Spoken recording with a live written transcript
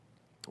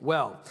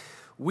Well,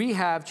 we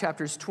have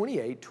chapters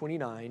 28,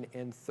 29,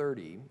 and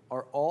 30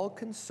 are all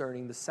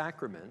concerning the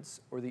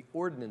sacraments or the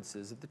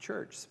ordinances of the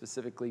church,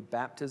 specifically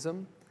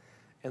baptism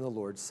and the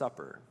Lord's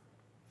Supper.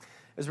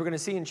 As we're going to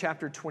see in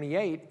chapter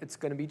 28, it's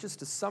going to be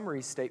just a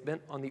summary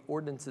statement on the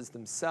ordinances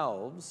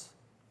themselves.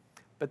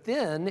 But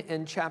then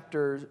in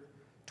chapter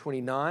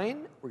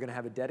 29, we're going to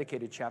have a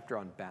dedicated chapter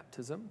on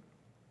baptism.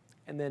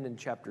 And then in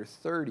chapter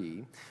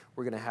 30,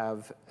 we're going to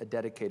have a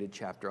dedicated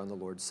chapter on the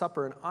Lord's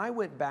Supper. And I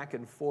went back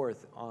and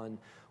forth on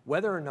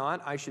whether or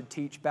not I should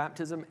teach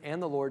baptism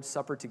and the Lord's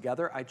Supper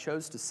together. I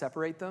chose to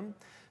separate them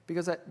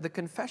because the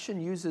confession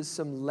uses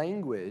some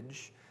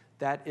language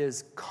that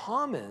is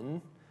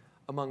common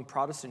among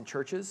Protestant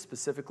churches,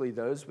 specifically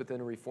those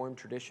within a Reformed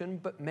tradition,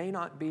 but may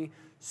not be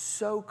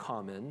so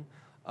common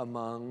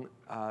among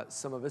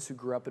some of us who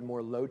grew up in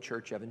more low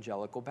church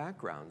evangelical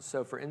backgrounds.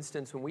 So for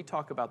instance, when we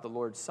talk about the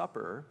Lord's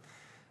Supper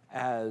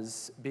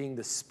as being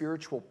the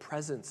spiritual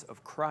presence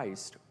of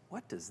Christ,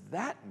 what does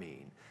that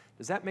mean?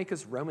 Does that make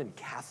us Roman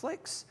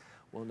Catholics?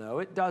 Well, no,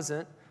 it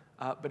doesn't,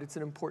 but it's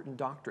an important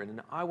doctrine, and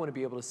I want to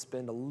be able to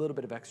spend a little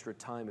bit of extra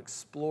time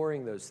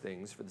exploring those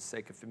things for the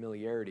sake of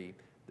familiarity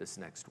this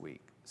next week.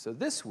 So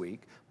this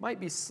week might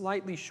be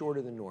slightly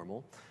shorter than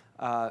normal,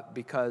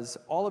 because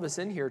all of us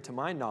in here, to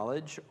my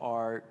knowledge,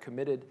 are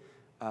committed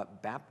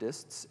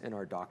Baptists in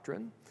our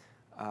doctrine.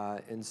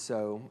 And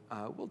so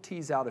we'll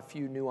tease out a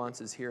few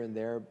nuances here and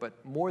there,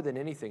 but more than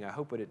anything, I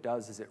hope what it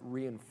does is it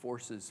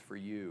reinforces for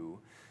you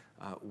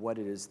what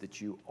it is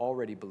that you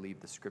already believe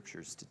the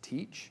Scriptures to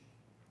teach.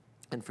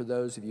 And for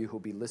those of you who will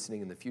be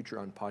listening in the future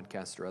on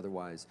podcast or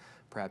otherwise,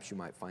 perhaps you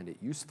might find it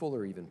useful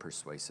or even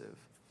persuasive.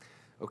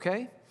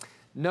 Okay?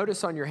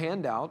 Notice on your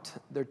handout,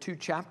 there are two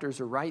chapters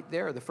are right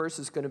there. The first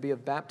is going to be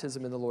of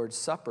baptism and the Lord's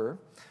Supper.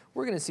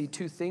 We're going to see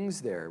two things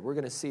there. We're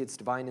going to see its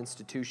divine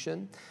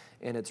institution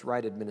and its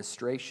right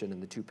administration in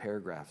the two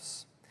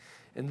paragraphs.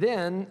 And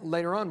then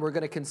later on, we're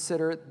going to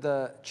consider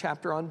the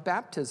chapter on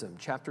baptism,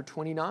 chapter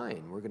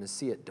 29. We're going to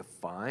see it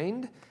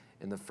defined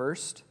in the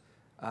first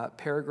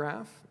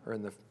paragraph, or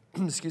in the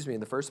in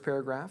the first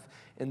paragraph.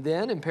 And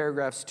then in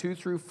paragraphs 2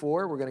 through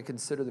 4, we're going to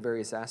consider the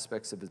various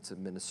aspects of its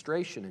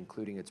administration,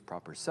 including its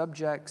proper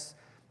subjects,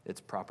 its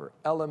proper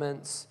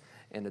elements,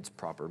 and its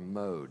proper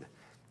mode.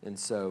 And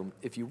so,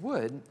 if you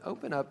would,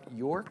 open up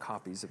your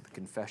copies of the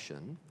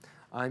confession.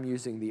 I'm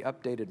using the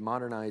updated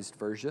modernized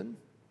version,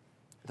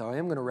 though I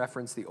am going to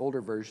reference the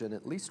older version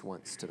at least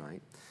once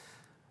tonight.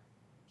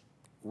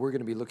 We're going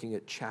to be looking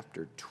at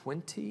chapter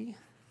 28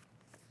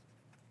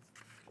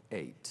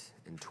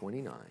 and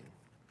 29.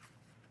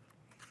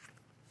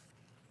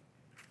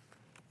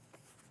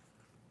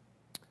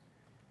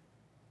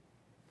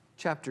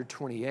 Chapter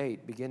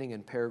 28, beginning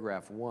in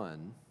paragraph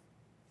 1.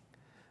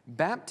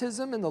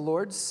 Baptism and the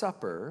Lord's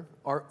Supper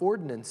are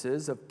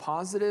ordinances of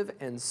positive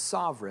and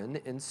sovereign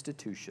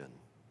institution.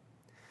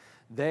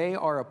 They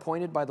are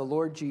appointed by the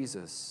Lord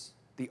Jesus,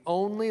 the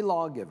only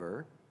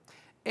lawgiver,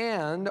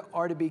 and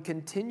are to be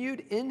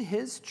continued in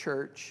his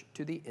church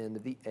to the end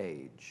of the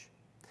age.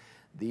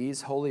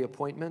 These holy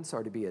appointments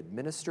are to be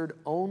administered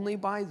only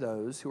by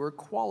those who are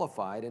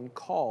qualified and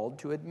called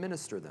to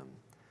administer them,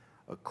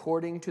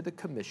 according to the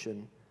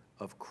commission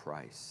of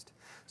Christ.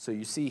 So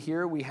you see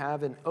here we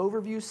have an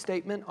overview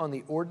statement on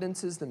the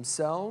ordinances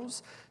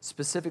themselves,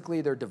 specifically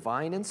their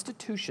divine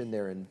institution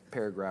there in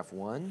paragraph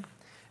 1,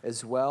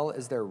 as well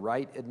as their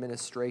right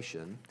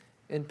administration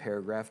in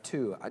paragraph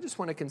 2. I just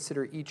want to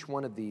consider each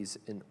one of these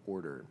in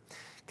order.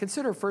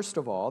 Consider first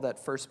of all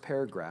that first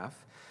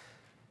paragraph,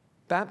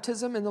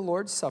 baptism and the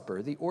Lord's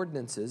Supper, the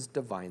ordinances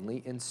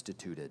divinely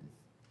instituted.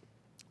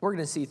 We're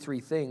going to see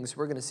three things.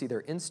 We're going to see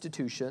their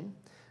institution,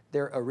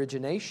 their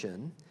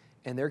origination,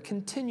 and their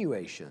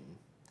continuation.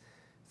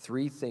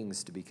 Three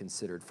things to be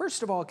considered.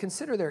 First of all,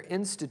 consider their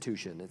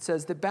institution. It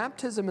says that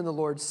baptism and the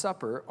Lord's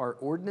Supper are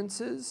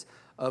ordinances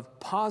of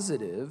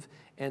positive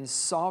and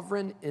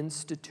sovereign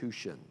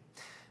institution.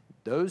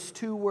 Those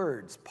two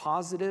words,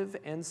 positive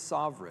and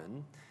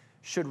sovereign,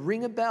 should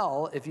ring a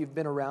bell if you've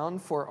been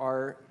around for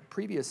our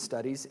previous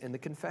studies in the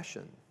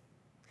confession.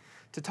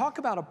 To talk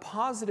about a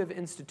positive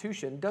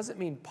institution doesn't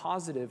mean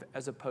positive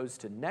as opposed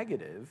to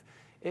negative.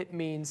 It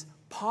means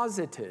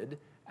posited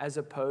as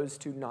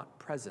opposed to not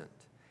present.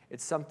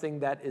 It's something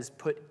that is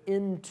put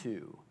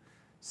into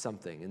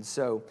something. And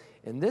so,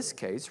 in this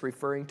case,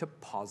 referring to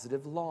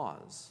positive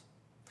laws.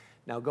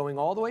 Now, going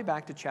all the way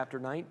back to chapter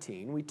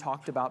 19, we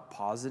talked about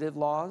positive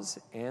laws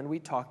and we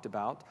talked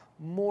about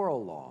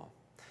moral law.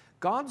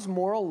 God's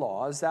moral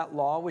law is that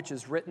law which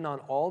is written on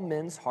all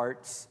men's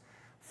hearts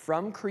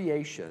from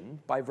creation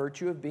by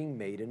virtue of being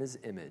made in his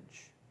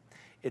image.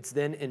 It's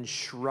then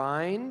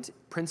enshrined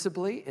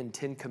principally in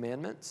 10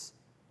 commandments.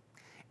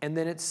 And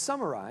then it's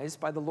summarized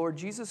by the Lord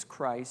Jesus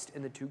Christ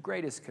in the two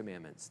greatest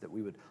commandments, that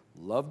we would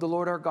love the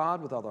Lord our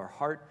God with all our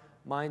heart,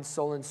 mind,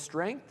 soul, and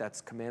strength. That's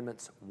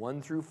commandments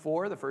 1 through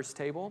 4, the first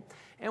table.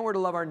 And we're to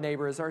love our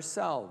neighbor as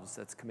ourselves.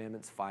 That's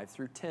commandments 5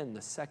 through 10,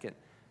 the second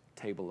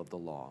table of the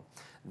law.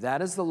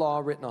 That is the law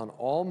written on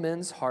all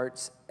men's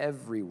hearts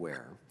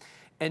everywhere.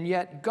 And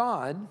yet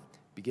God,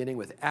 beginning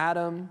with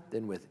Adam,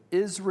 then with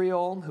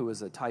Israel, who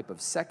was a type of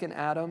second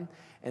Adam,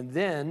 and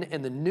then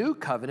in the new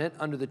covenant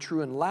under the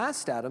true and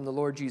last Adam, the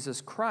Lord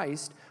Jesus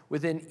Christ.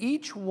 Within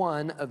each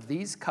one of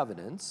these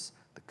covenants,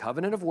 the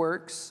covenant of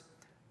works,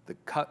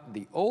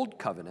 the old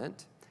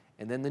covenant,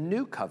 and then the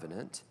new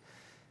covenant,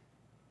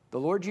 the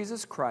Lord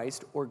Jesus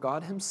Christ, or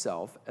God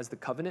himself, as the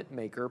covenant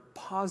maker,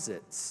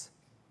 posits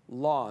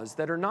laws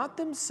that are not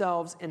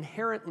themselves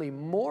inherently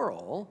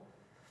moral,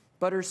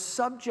 but are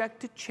subject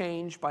to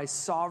change by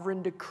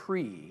sovereign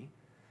decree,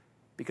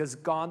 because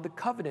God, the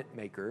covenant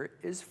maker,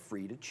 is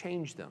free to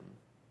change them.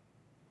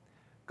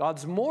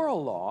 God's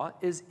moral law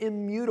is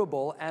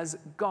immutable as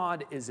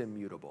God is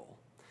immutable.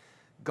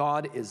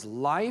 God is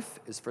life,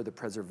 is for the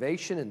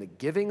preservation and the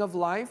giving of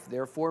life,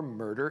 therefore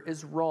murder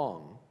is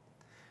wrong.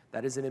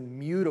 That is an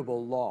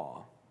immutable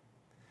law.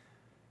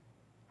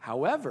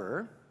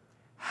 However,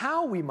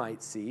 how we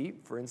might see,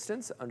 for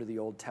instance, under the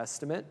Old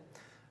Testament,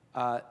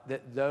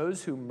 that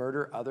those who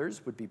murder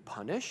others would be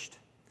punished,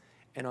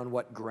 and on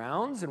what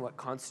grounds and what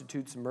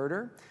constitutes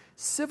murder,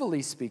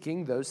 civilly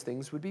speaking, those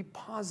things would be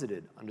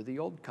posited under the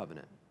Old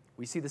Covenant.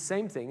 We see the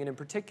same thing, and in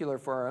particular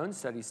for our own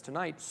studies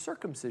tonight,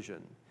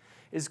 circumcision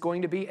is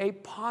going to be a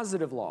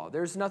positive law.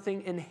 There's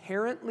nothing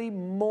inherently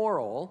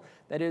moral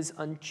that is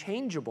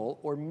unchangeable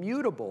or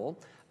mutable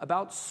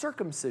about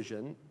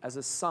circumcision as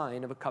a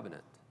sign of a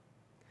covenant.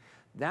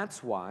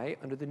 That's why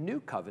under the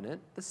new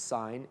covenant, the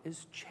sign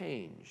is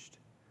changed.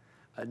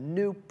 A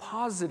new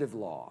positive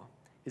law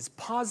is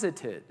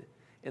posited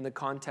in the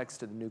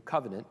context of the new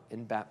covenant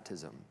in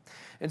baptism.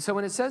 And so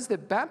when it says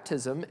that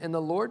baptism and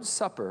the Lord's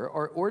Supper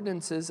are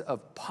ordinances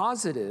of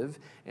positive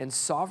and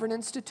sovereign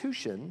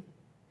institution,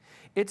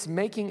 it's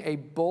making a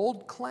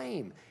bold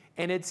claim,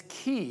 and it's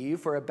key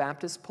for a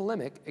Baptist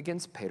polemic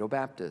against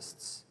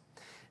Paedobaptists.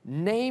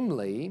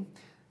 Namely,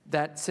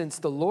 that since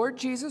the Lord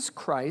Jesus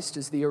Christ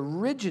is the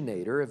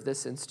originator of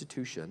this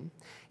institution,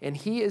 and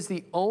he is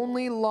the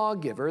only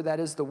lawgiver, that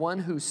is the one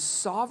who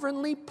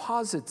sovereignly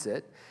posits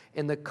it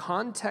in the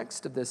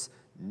context of this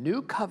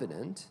new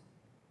covenant,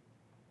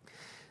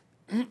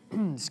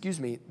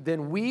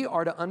 then we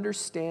are to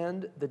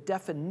understand the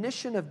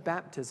definition of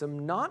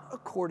baptism not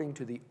according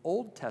to the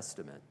Old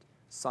Testament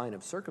sign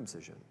of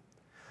circumcision,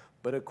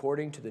 but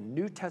according to the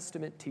New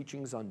Testament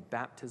teachings on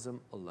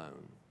baptism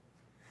alone.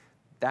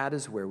 That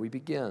is where we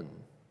begin.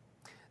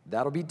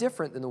 That'll be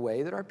different than the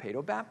way that our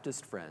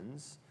Paedobaptist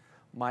friends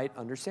might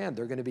understand.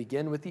 They're going to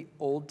begin with the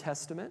Old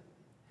Testament,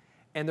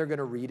 and they're going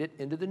to read it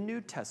into the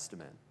New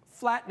Testament,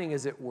 flattening,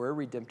 as it were,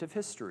 redemptive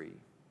history.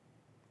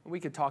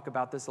 We could talk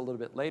about this a little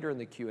bit later in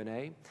the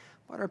Q&A,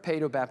 but our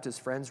Paedobaptist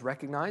friends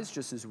recognize,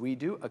 just as we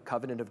do, a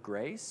covenant of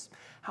grace.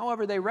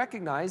 However, they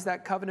recognize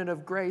that covenant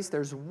of grace,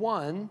 there's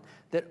one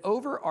that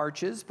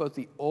overarches both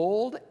the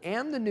Old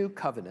and the New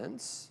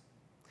covenants.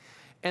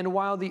 And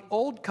while the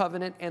Old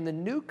Covenant and the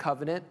New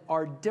Covenant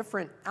are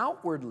different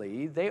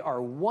outwardly, they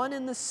are one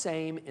and the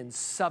same in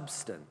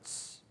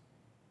substance.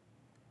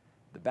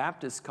 The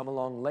Baptists come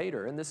along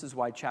later, and this is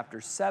why chapter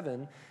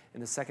 7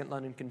 in the Second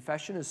London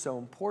Confession is so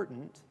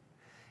important.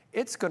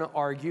 It's going to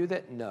argue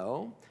that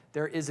no,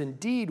 there is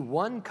indeed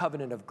one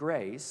covenant of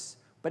grace,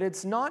 but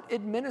it's not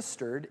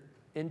administered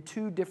in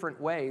two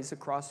different ways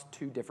across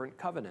two different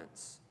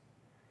covenants.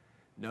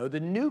 No,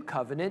 the New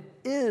Covenant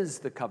is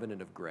the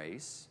covenant of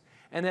grace,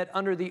 and that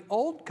under the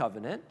Old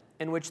Covenant,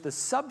 in which the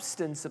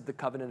substance of the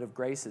covenant of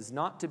grace is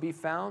not to be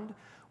found,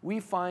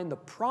 we find the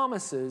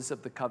promises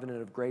of the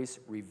covenant of grace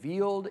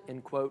revealed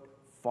in, quote,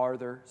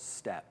 farther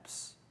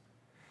steps.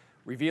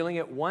 Revealing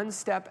it one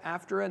step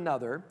after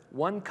another,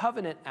 one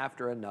covenant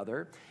after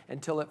another,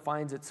 until it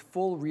finds its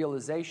full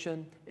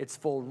realization, its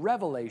full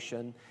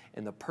revelation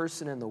in the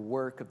person and the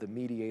work of the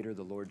mediator,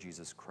 the Lord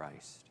Jesus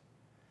Christ.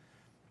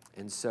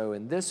 And so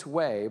in this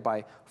way,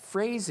 by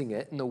phrasing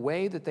it in the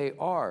way that they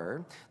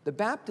are, the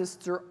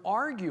Baptists are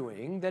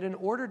arguing that in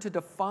order to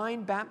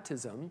define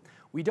baptism,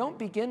 we don't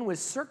begin with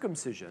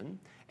circumcision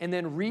and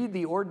then read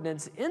the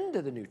ordinance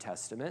into the New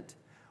Testament.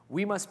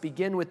 We must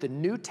begin with the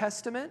New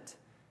Testament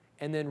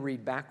and then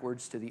read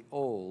backwards to the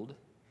Old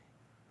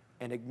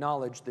and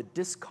acknowledge the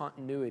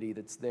discontinuity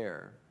that's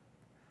there.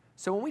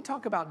 So when we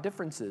talk about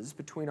differences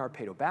between our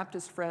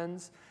Paedobaptist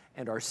friends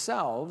and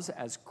ourselves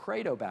as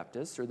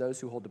Credo-Baptists, or those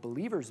who hold the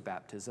believer's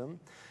baptism,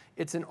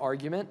 it's an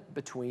argument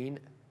between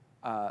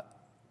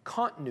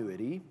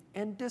continuity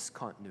and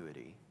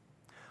discontinuity.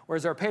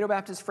 Whereas our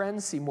Paedobaptist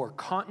friends see more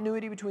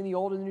continuity between the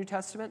Old and the New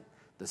Testament,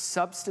 the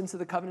substance of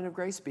the covenant of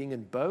grace being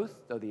in both,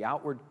 though the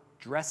outward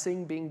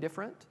dressing being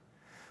different,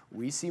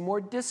 we see more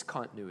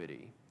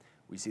discontinuity.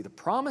 We see the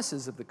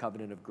promises of the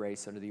covenant of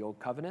grace under the Old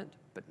Covenant,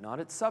 but not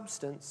its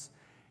substance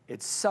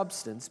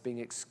being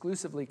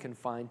exclusively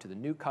confined to the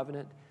New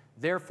Covenant.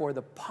 Therefore,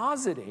 the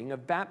positing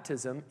of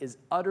baptism is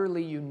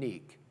utterly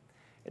unique.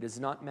 It is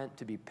not meant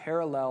to be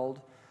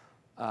paralleled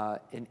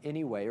in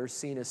any way or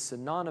seen as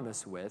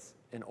synonymous with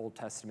an Old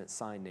Testament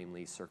sign,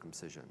 namely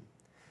circumcision.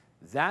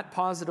 That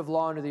positive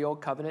law under the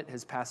Old Covenant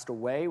has passed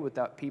away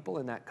without people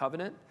in that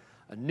covenant.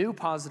 A new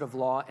positive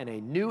law and a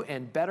new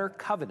and better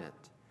covenant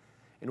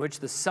in which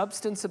the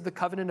substance of the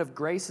covenant of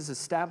grace is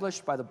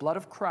established by the blood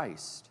of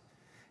Christ,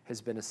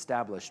 has been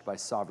established by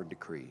sovereign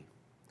decree.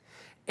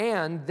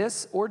 And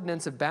this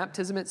ordinance of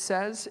baptism, it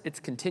says, its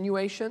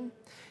continuation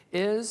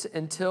is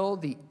until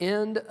the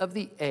end of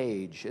the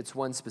age. It's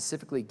one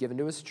specifically given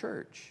to his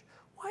church.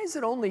 Why is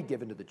it only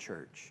given to the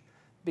church?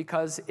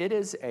 Because it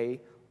is a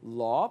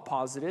law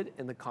posited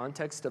in the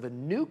context of a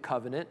new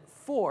covenant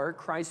for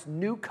Christ's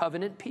new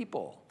covenant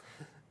people.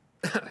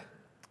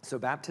 So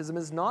baptism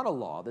is not a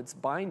law that's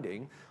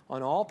binding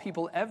on all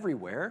people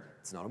everywhere.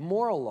 It's not a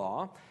moral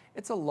law.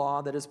 It's a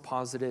law that is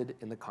posited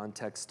in the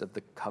context of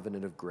the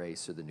covenant of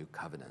grace or the new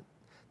covenant.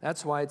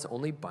 That's why it's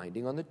only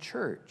binding on the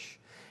church.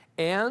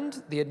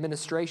 And the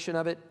administration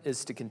of it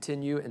is to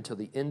continue until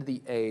the end of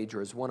the age,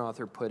 or as one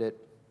author put it,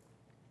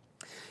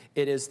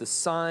 it is the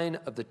sign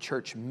of the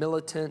church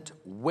militant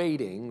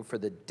waiting for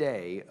the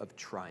day of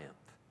triumph.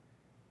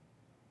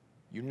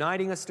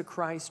 Uniting us to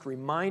Christ,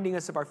 reminding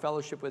us of our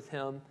fellowship with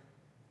him,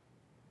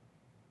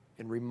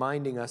 and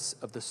reminding us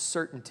of the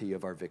certainty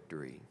of our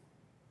victory.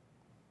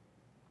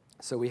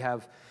 So we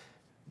have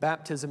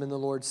baptism in the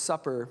Lord's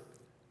Supper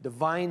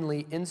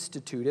divinely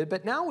instituted,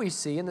 but now we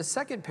see in the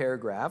second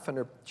paragraph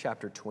under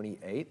chapter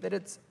 28 that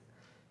it's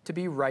to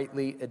be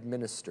rightly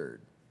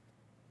administered.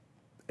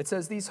 It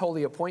says these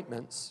holy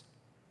appointments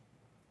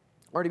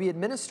are to be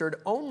administered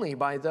only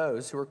by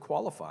those who are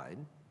qualified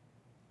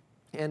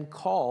and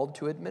called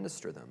to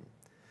administer them,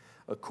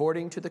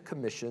 according to the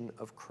commission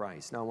of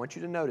Christ. Now, I want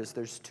you to notice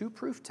there's two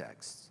proof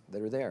texts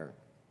that are there.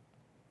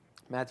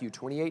 Matthew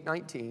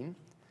 28:19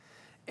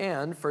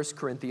 and 1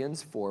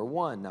 Corinthians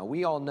 4:1. Now,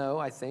 we all know,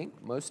 I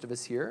think, most of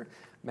us here,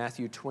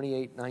 Matthew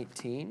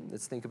 28:19.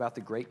 Let's think about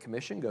the Great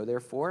Commission. Go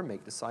therefore,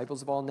 make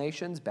disciples of all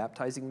nations,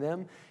 baptizing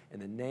them in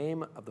the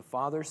name of the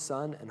Father,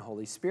 Son, and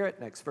Holy Spirit.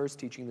 Next verse,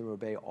 teaching them to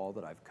obey all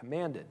that I've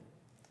commanded.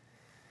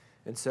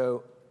 And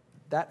so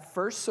that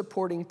first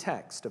supporting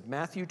text of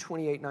Matthew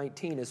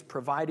 28:19 is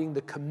providing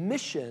the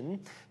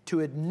commission to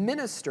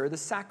administer the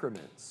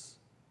sacraments.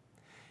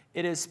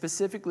 It is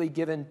specifically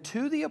given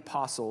to the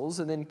apostles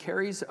and then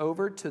carries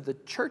over to the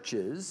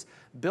churches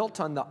built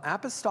on the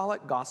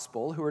apostolic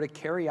gospel who are to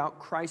carry out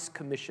Christ's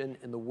commission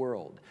in the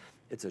world.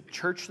 It's a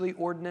churchly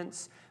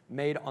ordinance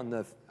made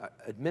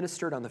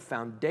administered on the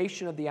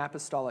foundation of the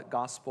apostolic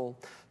gospel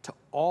to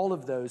all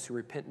of those who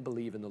repent and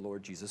believe in the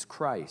Lord Jesus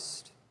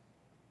Christ.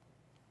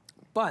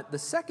 But the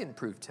second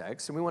proof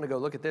text, and we want to go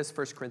look at this,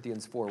 1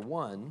 Corinthians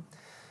 4:1,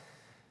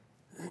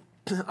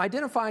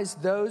 identifies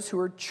those who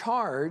are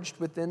charged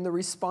within the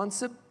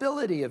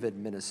responsibility of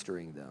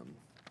administering them.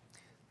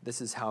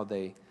 This is how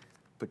they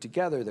put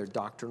together their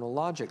doctrinal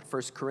logic.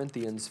 1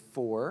 Corinthians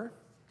 4,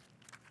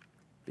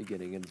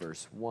 beginning in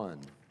verse 1.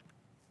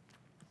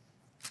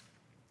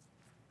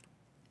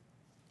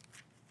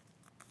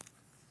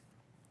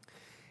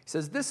 He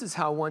says, this is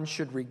how one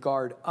should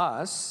regard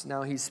us.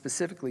 Now he's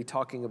specifically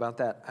talking about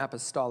that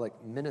apostolic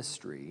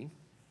ministry,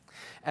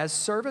 as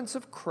servants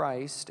of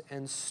Christ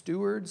and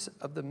stewards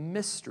of the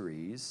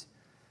mysteries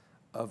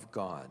of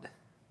God.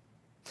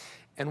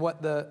 And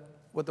what the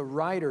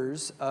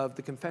writers of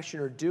the confession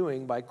are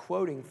doing by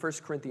quoting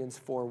 1 Corinthians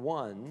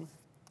 4:1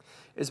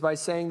 is by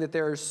saying that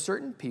there are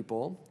certain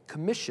people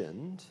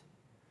commissioned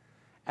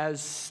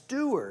as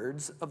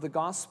stewards of the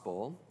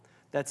gospel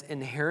that's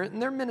inherent in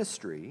their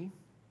ministry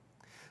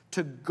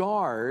to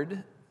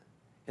guard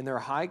in their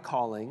high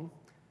calling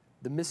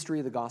the mystery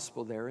of the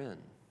gospel therein.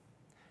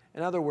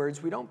 In other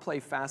words, we don't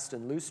play fast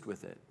and loose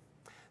with it.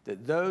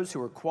 That those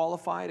who are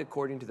qualified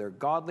according to their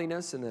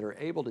godliness and that are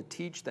able to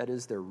teach, that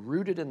is, they're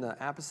rooted in the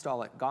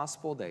apostolic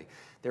gospel,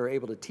 they're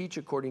able to teach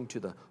according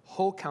to the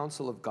whole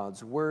counsel of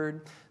God's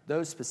word.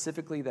 Those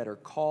specifically that are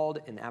called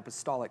in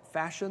apostolic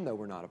fashion, though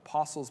we're not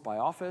apostles by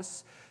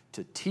office,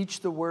 to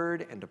teach the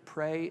word and to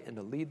pray and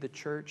to lead the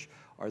church,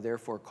 are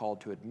therefore called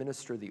to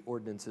administer the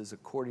ordinances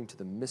according to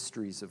the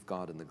mysteries of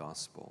God in the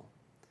gospel.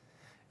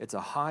 It's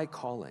a high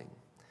calling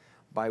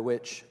by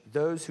which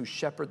those who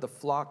shepherd the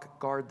flock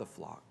guard the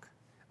flock,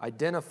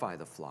 identify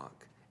the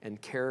flock, and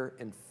care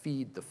and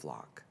feed the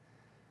flock.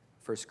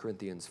 1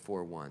 Corinthians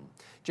 4:1.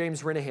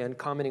 James Renihan,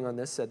 commenting on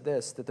this, said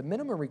this, that the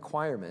minimum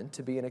requirement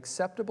to be an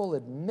acceptable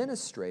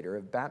administrator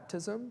of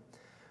baptism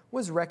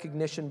was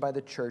recognition by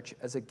the church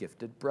as a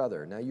gifted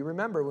brother. Now, you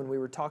remember when we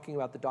were talking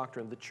about the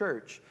doctrine of the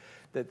church,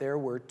 that there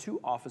were two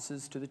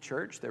offices to the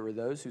church. There were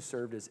those who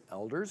served as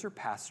elders or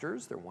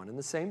pastors. They're one and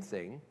the same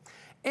thing.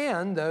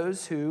 And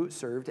those who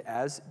served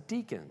as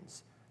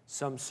deacons.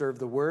 Some served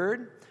the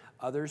word,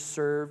 others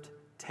served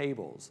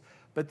tables.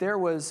 But there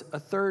was a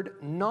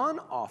third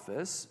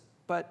non-office,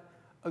 but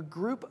a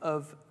group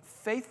of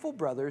faithful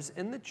brothers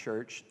in the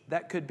church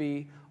that could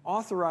be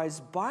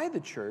authorized by the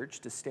church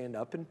to stand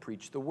up and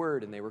preach the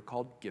word, and they were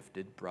called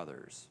gifted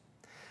brothers.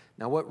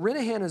 Now, what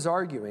Renihan is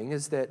arguing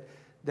is that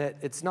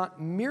it's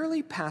not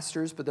merely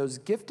pastors, but those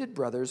gifted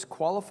brothers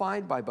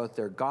qualified by both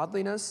their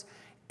godliness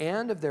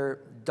and of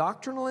their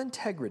doctrinal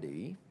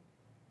integrity,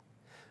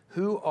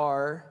 who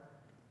are,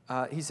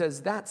 he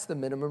says, that's the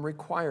minimum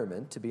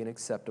requirement to be an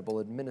acceptable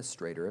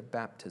administrator of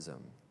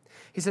baptism.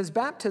 He says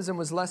baptism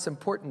was less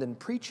important than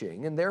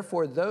preaching, and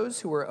therefore those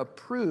who were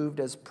approved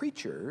as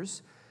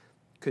preachers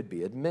could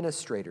be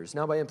administrators.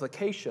 Now, by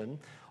implication,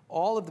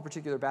 all of the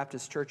particular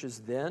Baptist churches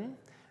then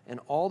and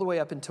all the way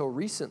up until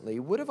recently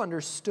would have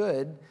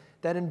understood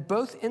that in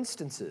both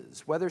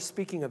instances, whether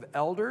speaking of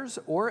elders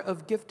or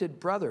of gifted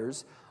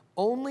brothers,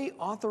 only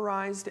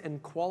authorized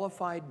and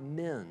qualified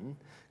men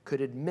could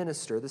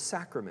administer the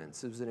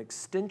sacraments. It was an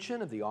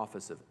extension of the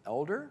office of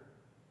elder,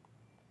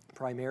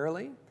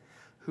 primarily,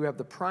 who have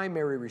the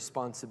primary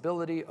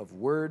responsibility of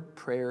word,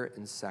 prayer,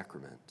 and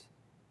sacrament.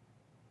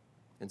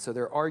 And so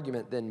their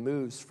argument then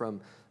moves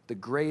from the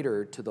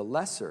greater to the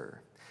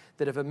lesser,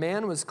 that if a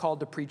man was called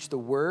to preach the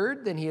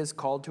word, then he is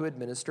called to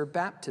administer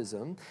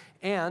baptism,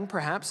 and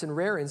perhaps in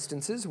rare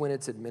instances, when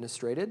it's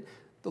administered,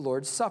 the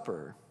Lord's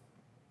Supper,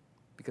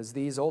 because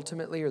these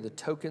ultimately are the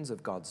tokens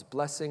of God's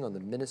blessing on the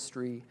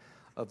ministry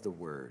of the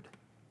word.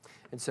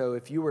 And so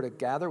if you were to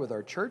gather with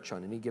our church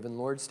on any given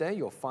Lord's Day,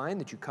 you'll find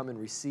that you come and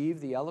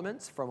receive the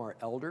elements from our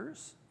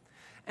elders,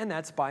 and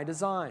that's by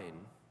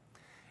design.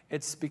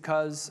 It's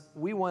because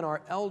we want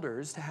our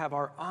elders to have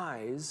our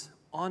eyes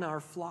on our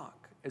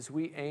flock as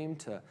we aim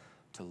to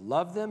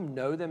love them,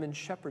 know them, and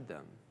shepherd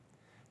them,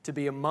 to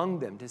be among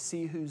them, to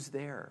see who's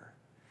there.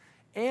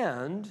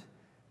 And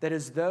that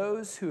as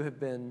those who have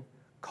been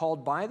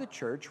called by the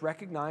church,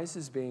 recognized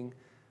as being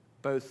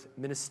both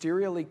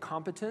ministerially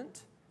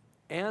competent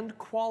and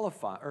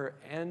qualified,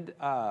 and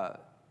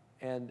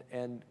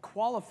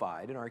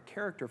qualified in our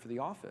character for the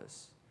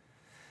office,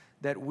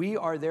 that we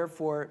are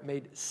therefore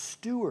made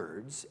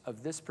stewards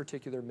of this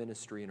particular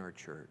ministry in our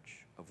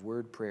church, of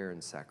word, prayer,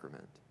 and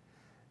sacrament.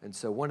 And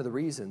so one of the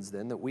reasons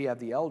then that we have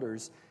the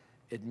elders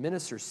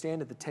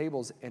stand at the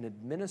tables and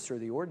administer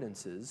the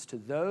ordinances to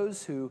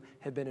those who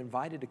have been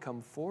invited to come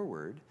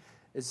forward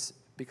is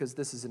because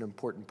this is an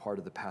important part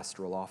of the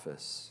pastoral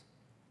office.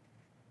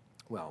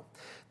 Well,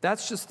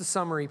 that's just the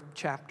summary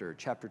chapter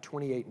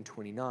 28 and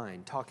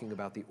 29, talking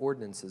about the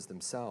ordinances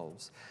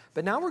themselves.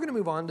 But now we're going to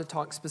move on to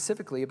talk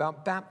specifically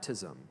about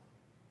baptism.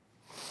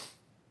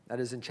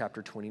 That is in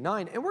chapter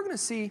 29. And we're going to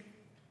see,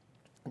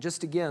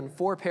 just again,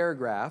 4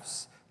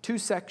 paragraphs, 2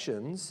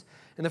 sections.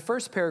 In the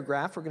first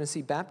paragraph, we're going to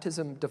see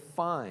baptism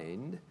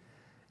defined.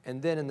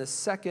 And then in the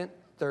second,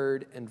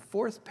 third, and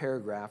fourth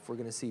paragraph, we're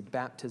going to see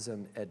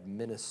baptism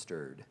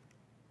administered.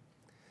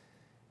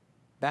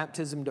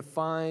 Baptism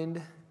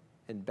defined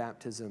and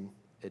baptism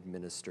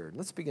administered.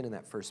 Let's begin in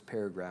that first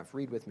paragraph.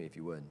 Read with me if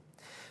you would.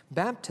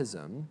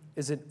 Baptism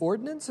is an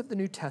ordinance of the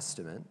New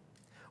Testament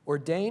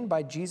ordained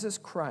by Jesus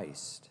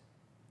Christ.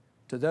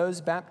 To those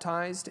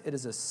baptized, it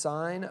is a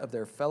sign of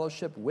their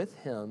fellowship with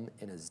him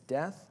in his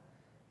death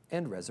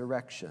and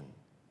resurrection,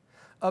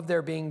 of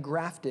their being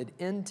grafted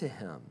into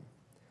him,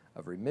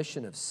 of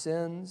remission of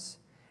sins,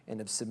 and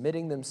of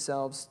submitting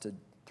themselves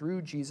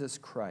through Jesus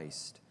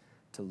Christ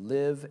to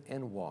live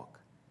and walk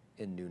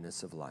in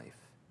newness of life.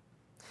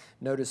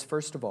 Notice,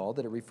 first of all,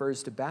 that it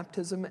refers to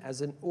baptism as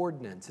an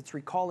ordinance. It's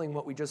recalling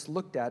what we just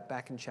looked at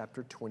back in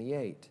chapter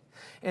 28.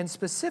 And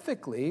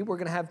specifically, we're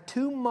going to have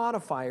 2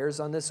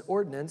 modifiers on this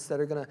ordinance that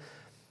are going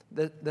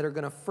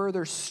to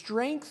further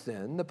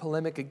strengthen the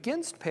polemic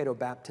against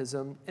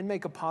paedobaptism and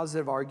make a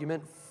positive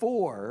argument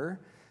for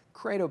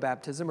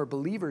credobaptism or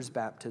believer's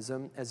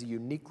baptism as a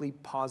uniquely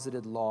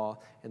posited law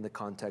in the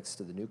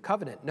context of the New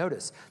Covenant.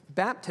 Notice,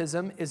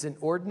 baptism is an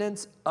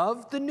ordinance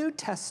of the New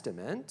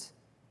Testament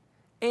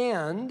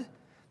and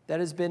that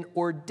has been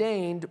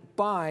ordained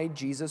by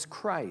Jesus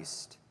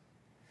Christ.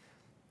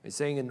 It's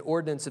saying an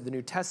ordinance of the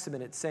New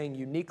Testament, it's saying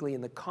uniquely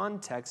in the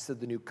context of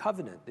the New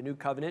Covenant. The New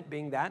Covenant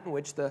being that in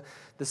which the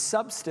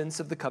substance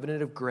of the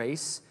covenant of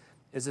grace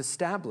is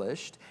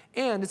established,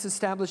 and it's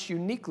established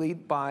uniquely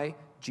by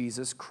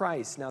Jesus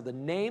Christ. Now, the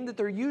name that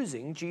they're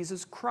using,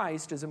 Jesus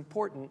Christ, is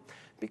important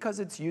because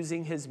it's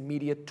using his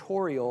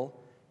mediatorial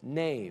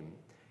name.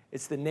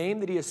 It's the name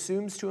that he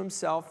assumes to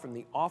himself from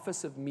the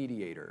office of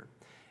mediator.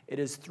 It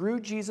is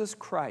through Jesus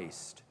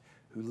Christ,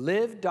 who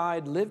lived,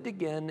 died, lived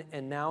again,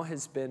 and now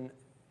has been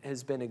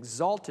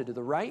exalted to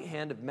the right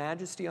hand of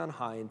majesty on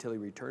high until he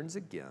returns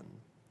again.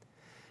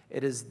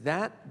 It is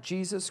that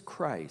Jesus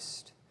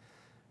Christ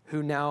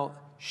who now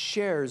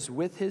shares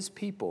with his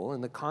people,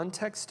 in the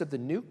context of the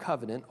new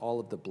covenant, all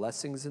of the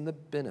blessings and the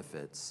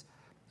benefits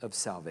of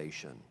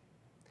salvation.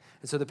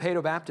 And so the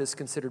Paedobaptists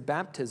considered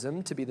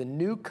baptism to be the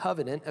new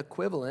covenant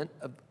equivalent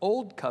of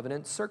old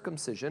covenant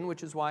circumcision,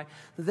 which is why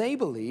they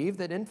believe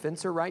that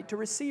infants are right to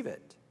receive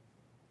it.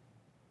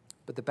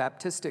 But the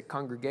Baptistic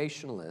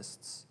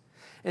Congregationalists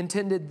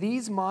intended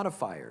these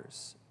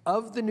modifiers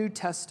of the New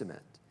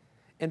Testament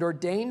and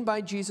ordained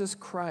by Jesus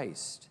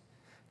Christ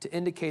to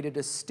indicate a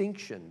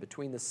distinction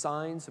between the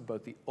signs of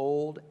both the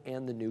Old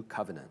and the New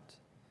Covenant.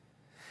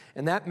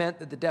 And that meant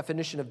that the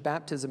definition of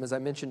baptism, as I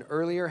mentioned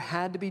earlier,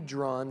 had to be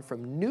drawn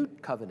from New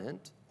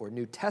Covenant or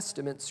New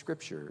Testament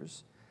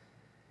scriptures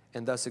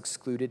and thus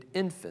excluded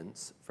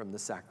infants from the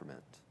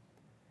sacrament.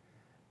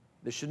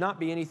 This should not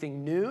be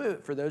anything new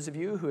for those of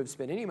you who have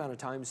spent any amount of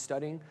time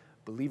studying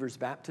believers'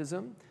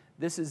 baptism.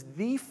 This is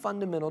the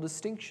fundamental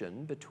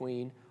distinction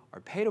between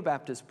our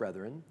Paedobaptist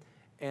brethren,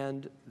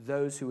 and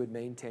those who would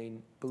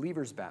maintain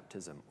believers'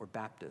 baptism, or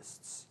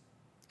Baptists,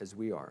 as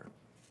we are.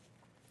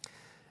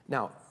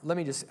 Now, let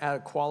me just add a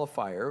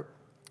qualifier.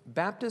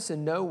 Baptists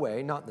in no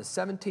way, not in the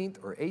 17th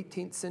or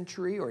 18th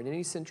century or in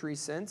any century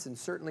since, and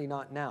certainly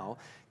not now,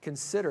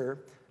 consider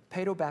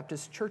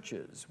Paedobaptist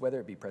churches, whether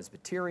it be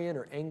Presbyterian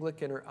or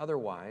Anglican or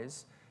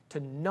otherwise, to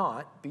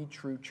not be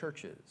true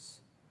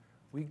churches.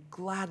 We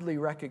gladly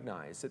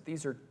recognize that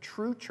these are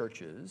true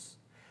churches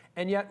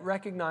and yet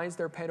recognize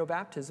their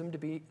paedobaptism to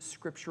be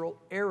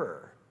scriptural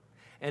error.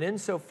 And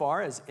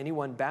insofar as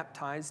anyone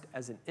baptized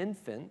as an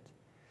infant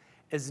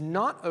is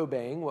not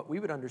obeying what we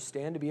would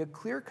understand to be a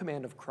clear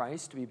command of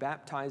Christ to be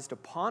baptized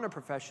upon a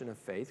profession of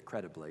faith,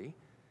 credibly,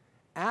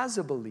 as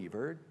a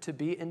believer, to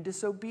be in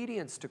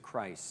disobedience to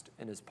Christ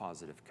and his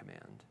positive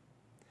command.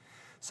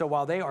 So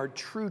while they are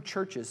true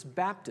churches,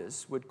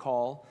 Baptists would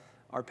call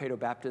our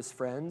Paedobaptist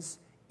friends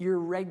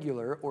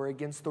irregular or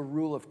against the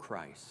rule of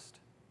Christ.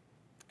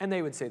 And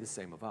they would say the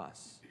same of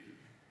us.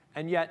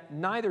 And yet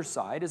neither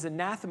side is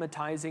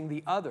anathematizing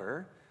the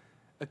other,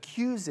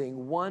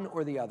 accusing one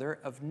or the other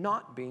of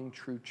not being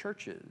true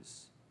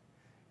churches.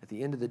 At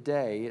the end of the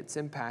day, its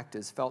impact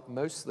is felt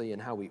mostly in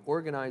how we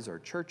organize our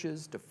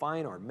churches,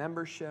 define our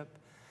membership,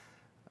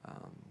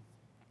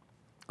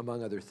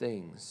 among other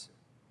things.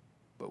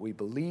 But we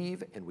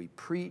believe and we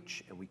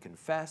preach and we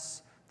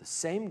confess the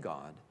same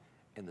God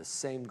and the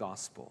same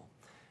gospel.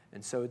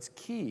 And so it's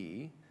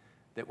key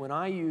that when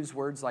I use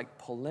words like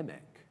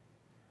polemic,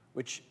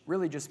 which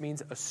really just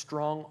means a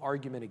strong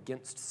argument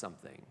against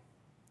something,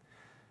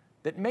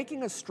 that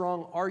making a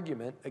strong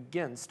argument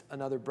against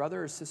another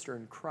brother or sister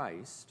in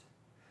Christ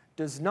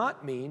does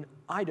not mean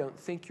I don't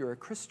think you're a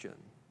Christian.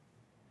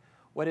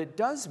 What it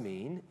does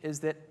mean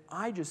is that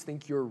I just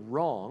think you're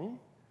wrong.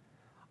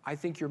 I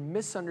think you're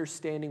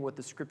misunderstanding what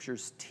the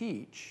scriptures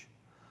teach,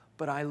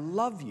 but I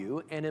love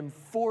you and am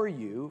for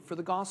you for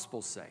the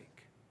gospel's sake.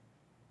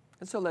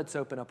 And so let's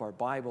open up our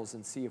Bibles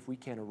and see if we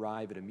can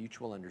arrive at a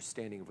mutual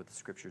understanding of what the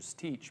scriptures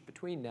teach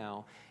between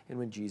now and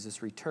when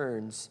Jesus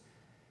returns,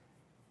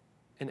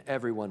 and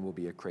everyone will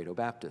be a Credo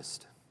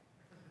Baptist.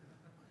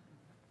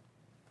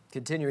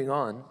 Continuing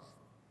on,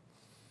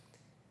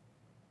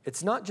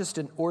 it's not just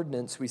an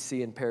ordinance we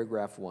see in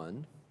paragraph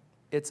 1,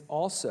 it's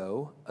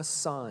also a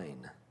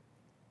sign.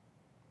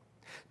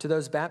 To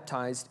those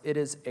baptized, it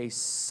is a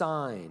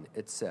sign,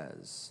 it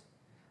says.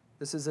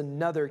 This is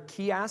another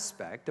key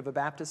aspect of a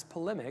Baptist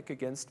polemic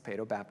against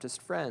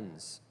Paedobaptist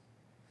friends.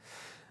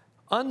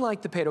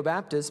 Unlike the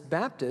Paedobaptists,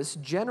 Baptists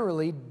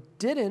generally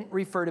didn't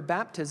refer to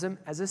baptism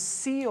as a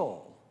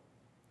seal.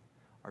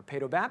 Our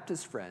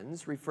Paedobaptist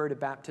friends refer to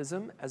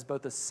baptism as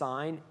both a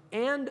sign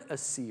and a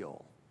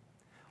seal.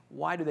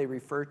 Why do they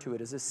refer to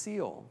it as a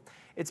seal?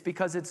 It's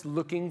because it's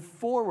looking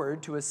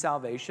forward to a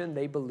salvation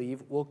they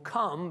believe will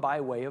come by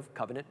way of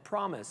covenant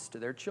promise to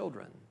their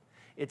children.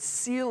 It's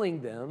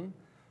sealing them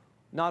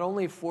not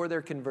only for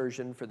their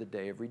conversion for the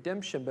day of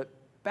redemption, but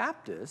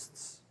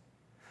Baptists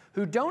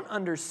who don't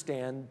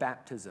understand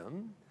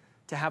baptism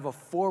to have a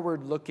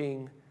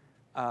forward-looking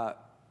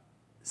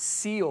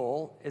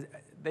seal.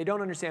 They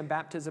don't understand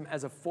baptism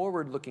as a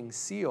forward-looking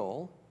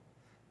seal.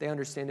 They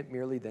understand it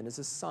merely then as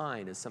a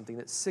sign, as something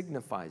that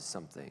signifies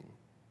something.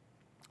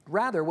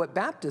 Rather, what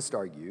Baptists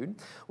argued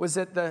was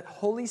that the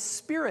Holy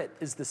Spirit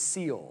is the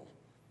seal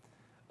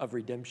of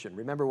redemption.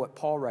 Remember what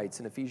Paul writes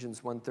in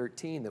Ephesians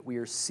 1:13, that we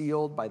are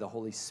sealed by the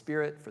Holy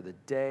Spirit for the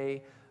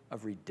day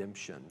of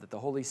redemption, that the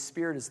Holy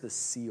Spirit is the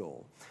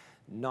seal,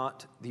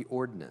 not the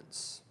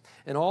ordinance.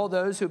 And all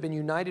those who have been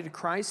united to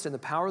Christ in the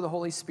power of the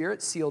Holy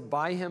Spirit, sealed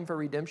by him for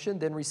redemption,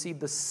 then receive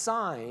the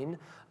sign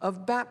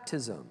of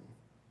baptism.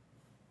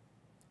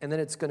 And then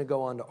it's going to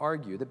go on to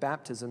argue that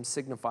baptism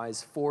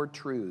signifies 4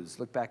 truths.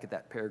 Look back at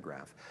that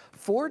paragraph.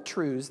 4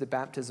 truths that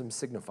baptism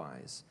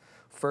signifies.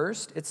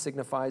 First, it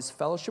signifies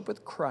fellowship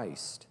with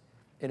Christ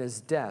in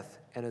his death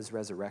and his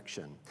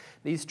resurrection.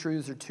 These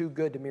truths are too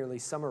good to merely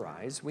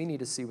summarize. We need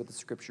to see what the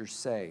scriptures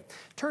say.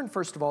 Turn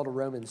first of all to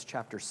Romans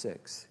chapter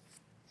 6.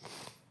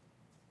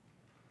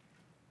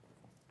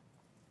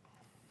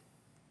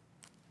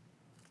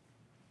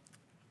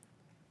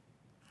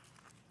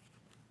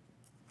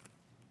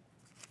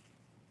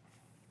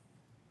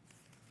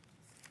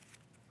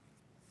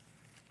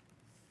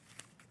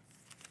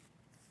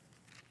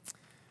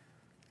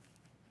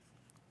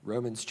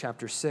 Romans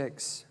chapter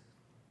 6.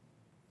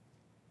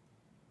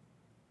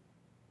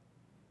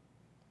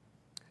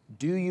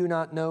 Do you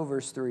not know,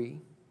 verse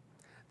 3,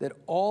 that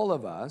all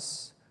of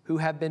us who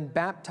have been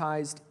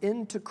baptized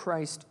into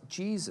Christ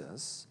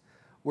Jesus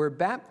were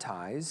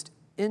baptized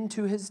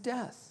into his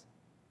death?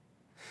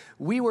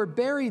 We were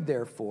buried,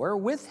 therefore,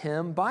 with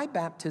him by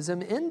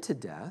baptism into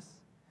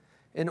death,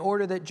 in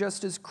order that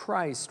just as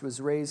Christ was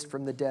raised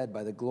from the dead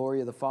by the glory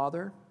of the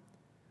Father,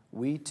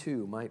 we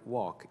too might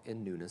walk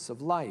in newness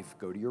of life.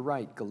 Go to your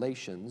right,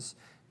 Galatians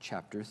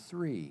chapter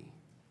 3.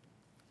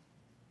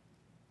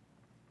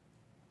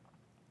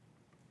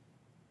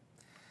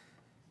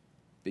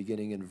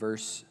 Beginning in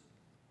verse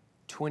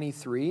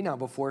 23, now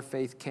before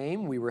faith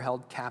came, we were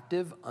held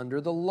captive under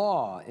the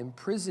law,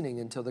 imprisoning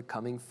until the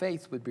coming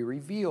faith would be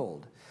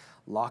revealed,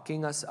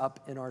 locking us up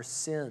in our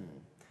sin,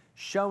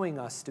 showing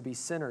us to be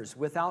sinners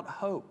without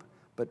hope,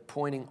 but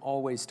pointing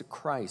always to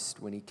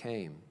Christ when he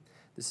came.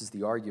 This is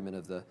the argument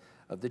of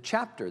the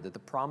chapter, that the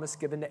promise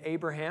given to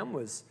Abraham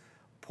was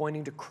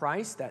pointing to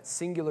Christ, that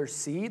singular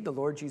seed, the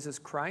Lord Jesus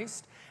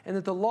Christ, and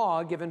that the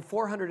law given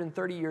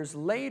 430 years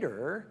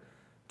later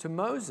to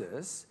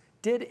Moses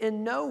did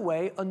in no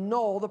way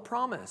annul the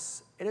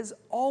promise. It has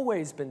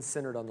always been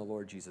centered on the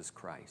Lord Jesus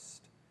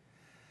Christ.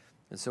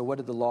 And so what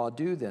did the law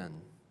do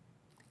then?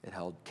 It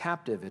held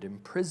captive, it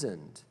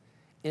imprisoned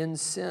in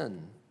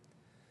sin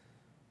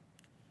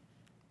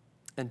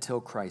until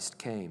Christ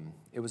came.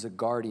 It was a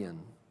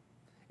guardian,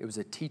 it was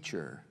a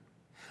teacher.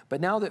 But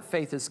now that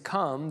faith has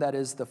come, that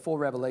is the full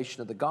revelation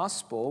of the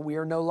gospel, we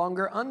are no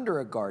longer under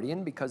a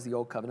guardian because the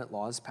old covenant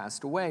law has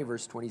passed away.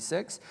 Verse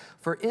 26,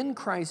 for in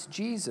Christ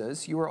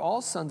Jesus you are all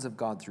sons of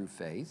God through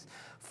faith.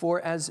 For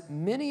as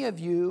many of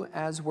you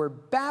as were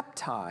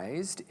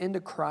baptized into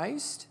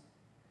Christ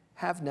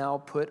have now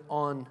put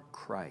on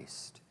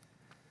Christ.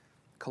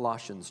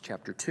 Colossians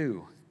chapter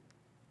 2.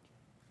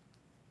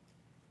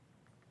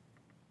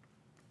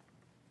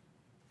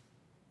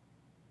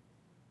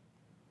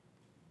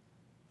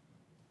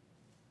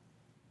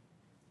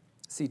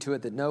 See to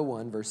it that no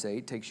one, verse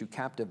 8, takes you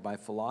captive by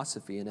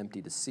philosophy and empty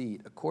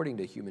deceit, according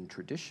to human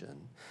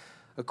tradition,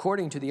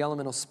 according to the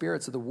elemental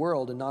spirits of the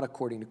world, and not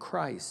according to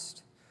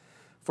Christ.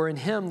 For in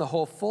him the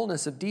whole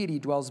fullness of deity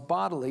dwells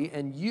bodily,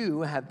 and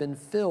you have been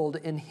filled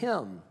in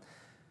him,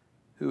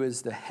 who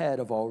is the head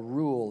of all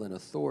rule and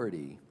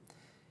authority.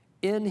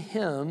 In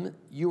him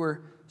you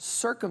were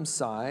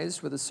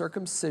circumcised with a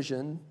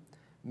circumcision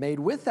made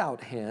without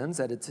hands,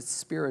 that it's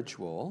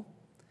spiritual,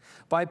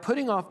 by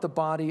putting off the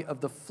body of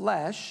the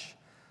flesh,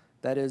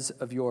 that is,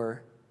 of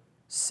your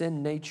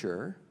sin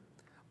nature,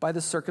 by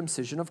the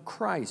circumcision of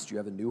Christ. You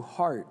have a new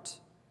heart,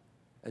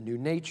 a new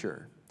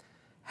nature.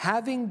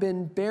 Having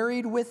been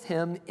buried with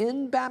him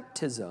in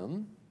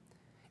baptism,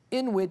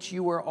 in which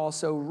you were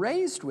also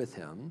raised with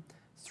him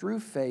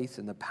through faith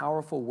in the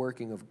powerful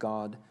working of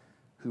God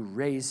who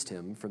raised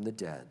him from the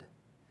dead.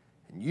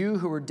 And you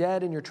who were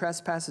dead in your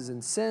trespasses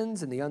and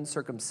sins and the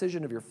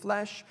uncircumcision of your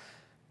flesh,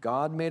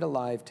 God made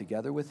alive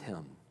together with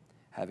him,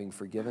 having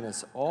forgiven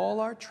us all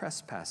our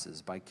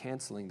trespasses by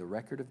canceling the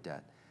record of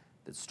debt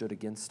that stood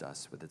against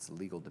us with its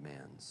legal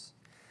demands.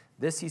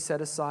 This he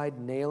set aside,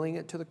 nailing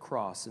it to the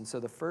cross. And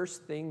so the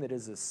first thing that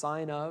is a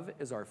sign of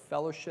is our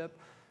fellowship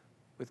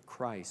with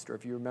Christ. Or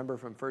if you remember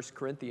from 1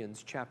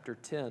 Corinthians chapter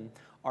 10,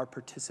 our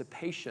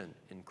participation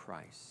in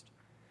Christ.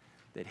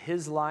 That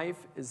his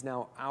life is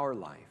now our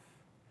life.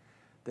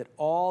 That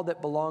all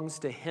that belongs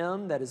to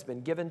him, that has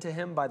been given to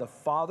him by the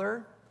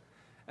Father,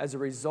 as a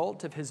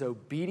result of his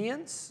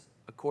obedience,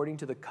 according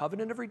to the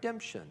covenant of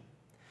redemption,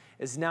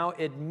 is now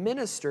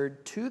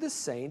administered to the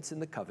saints in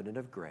the covenant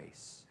of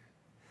grace.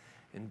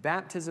 And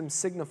baptism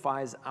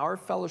signifies our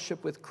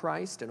fellowship with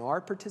Christ and our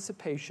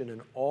participation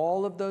in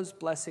all of those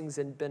blessings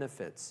and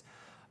benefits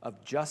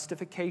of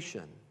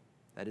justification,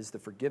 that is the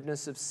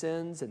forgiveness of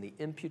sins and the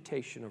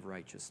imputation of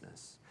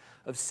righteousness,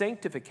 of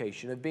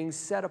sanctification, of being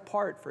set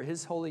apart for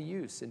his holy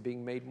use and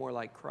being made more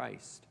like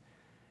Christ,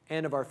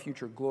 and of our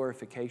future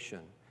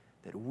glorification,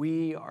 that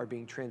we are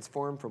being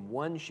transformed from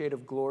one shade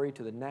of glory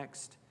to the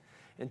next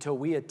until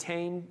we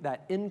attain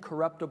that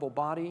incorruptible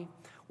body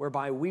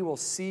whereby we will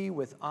see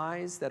with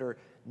eyes that are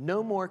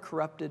no more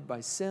corrupted by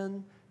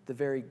sin the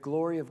very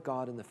glory of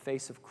God in the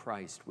face of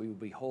Christ. We will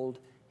behold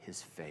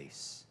his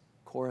face.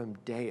 Coram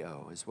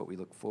Deo is what we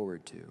look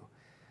forward to.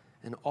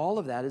 And all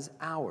of that is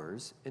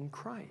ours in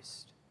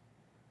Christ.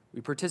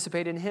 We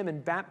participate in him,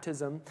 and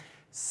baptism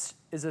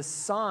is a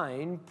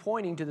sign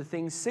pointing to the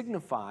things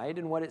signified,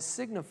 and what it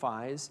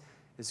signifies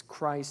is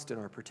Christ and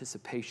our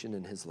participation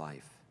in his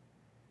life.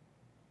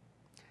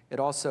 It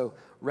also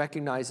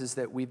recognizes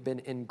that we've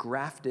been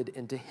engrafted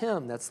into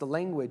him. That's the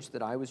language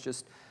that I was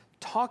just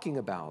talking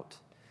about,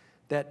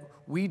 that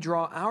we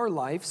draw our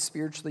life,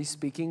 spiritually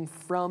speaking,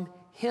 from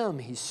him.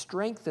 He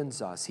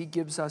strengthens us. He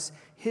gives us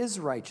his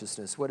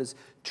righteousness. What is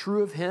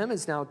true of him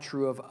is now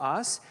true of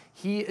us.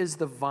 He is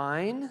the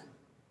vine,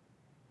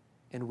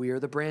 and we are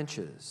the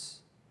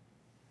branches.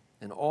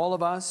 And all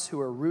of us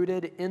who are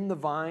rooted in the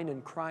vine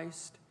in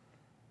Christ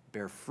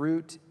bear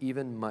fruit,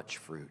 even much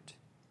fruit.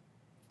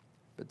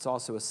 But it's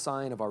also a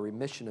sign of our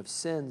remission of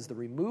sins, the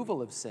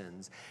removal of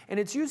sins. And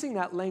it's using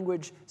that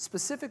language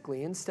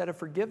specifically instead of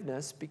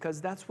forgiveness because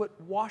that's what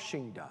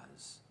washing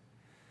does.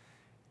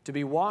 To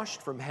be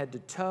washed from head to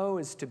toe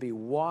is to be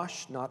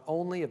washed not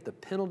only of the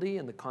penalty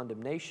and the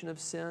condemnation of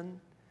sin,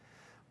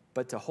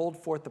 but to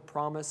hold forth the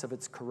promise of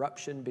its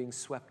corruption being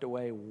swept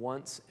away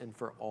once and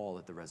for all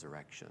at the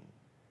resurrection.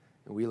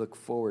 And we look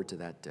forward to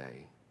that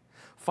day.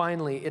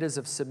 Finally, it is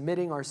of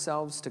submitting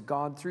ourselves to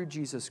God through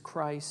Jesus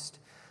Christ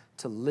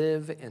to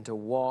live and to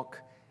walk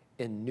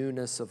in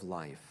newness of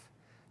life.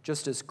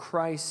 Just as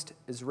Christ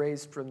is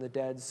raised from the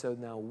dead, so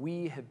now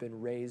we have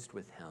been raised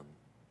with him.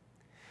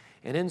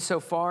 And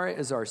insofar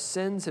as our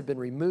sins have been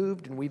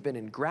removed and we've been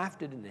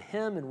engrafted into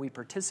him and we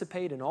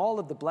participate in all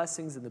of the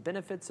blessings and the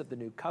benefits of the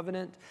new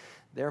covenant,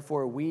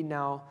 therefore we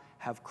now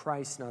have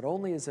Christ not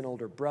only as an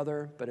older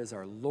brother, but as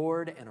our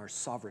Lord and our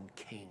sovereign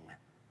King.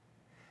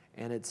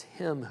 And it's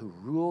him who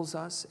rules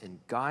us and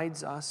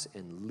guides us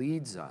and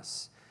leads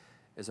us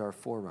as our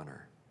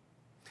forerunner.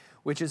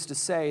 Which is to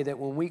say that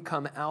when we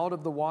come out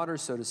of the water,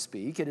 so to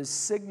speak, it is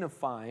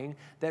signifying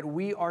that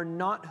we are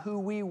not who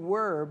we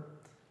were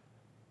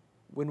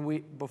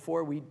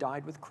before we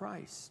died with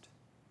Christ.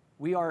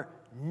 We are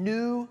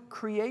new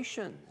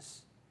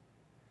creations.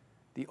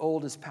 The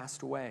old has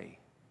passed away.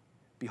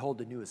 Behold,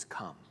 the new has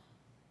come.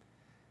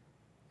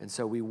 And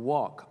so we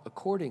walk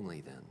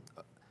accordingly then.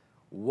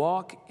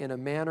 Walk in a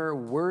manner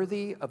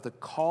worthy of the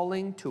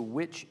calling to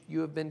which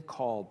you have been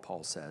called,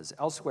 Paul says.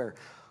 Elsewhere,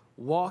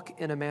 walk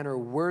in a manner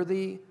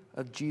worthy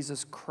of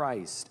Jesus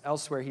Christ.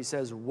 Elsewhere, he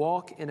says,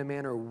 walk in a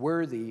manner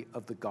worthy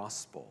of the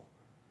gospel.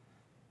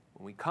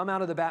 When we come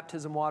out of the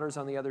baptism waters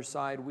on the other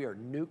side, we are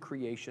new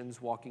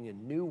creations walking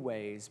in new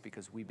ways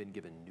because we've been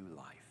given new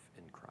life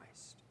in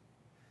Christ.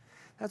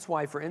 That's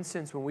why, for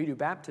instance, when we do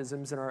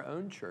baptisms in our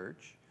own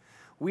church,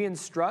 we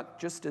instruct,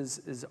 just as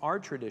is our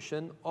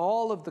tradition,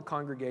 all of the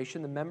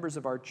congregation, the members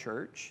of our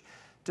church,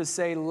 to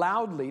say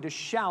loudly, to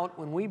shout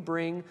when we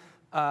bring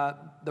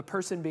the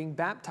person being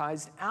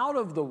baptized out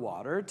of the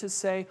water, to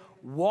say,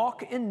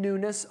 walk in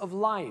newness of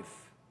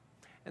life.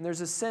 And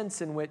there's a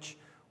sense in which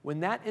when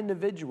that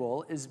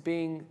individual is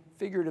being,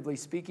 figuratively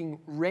speaking,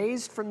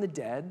 raised from the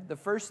dead, the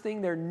first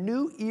thing their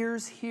new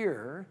ears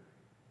hear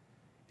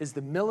is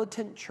the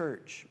militant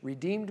church,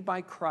 redeemed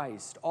by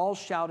Christ, all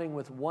shouting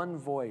with one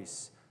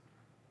voice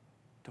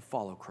to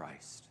follow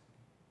Christ.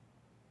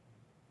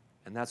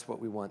 And that's what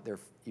we want their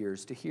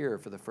ears to hear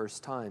for the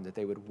first time, that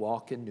they would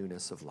walk in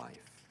newness of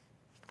life.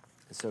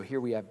 And so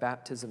here we have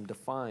baptism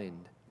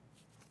defined.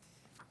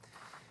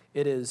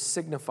 It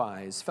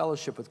signifies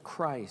fellowship with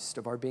Christ,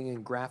 of our being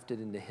engrafted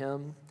into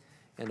him,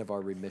 and of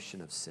our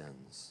remission of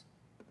sins.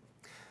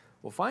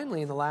 Well,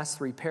 finally, in the last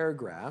 3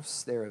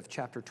 paragraphs there of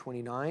chapter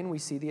 29, we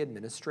see the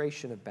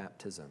administration of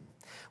baptism.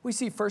 We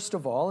see, first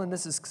of all, and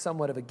this is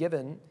somewhat of a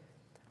given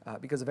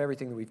because of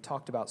everything that we've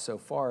talked about so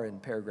far in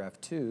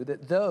paragraph 2,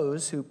 that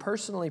those who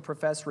personally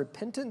profess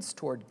repentance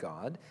toward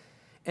God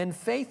and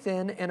faith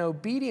in and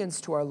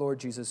obedience to our Lord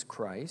Jesus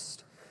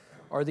Christ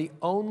are the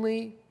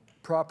only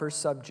proper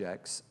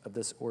subjects of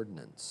this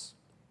ordinance.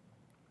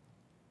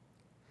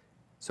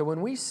 So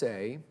when we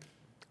say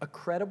a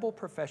credible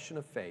profession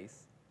of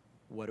faith,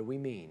 what do we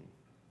mean?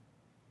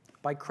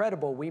 By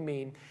credible, we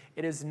mean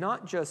it is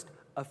not just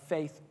a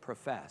faith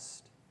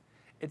professed.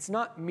 It's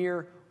not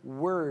mere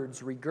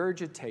words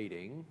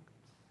regurgitating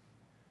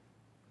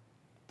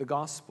the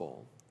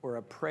gospel or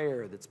a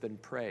prayer that's been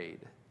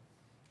prayed.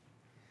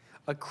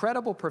 A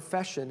credible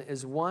profession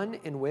is one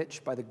in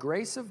which, by the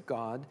grace of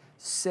God,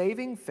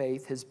 saving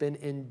faith has been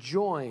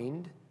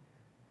enjoined,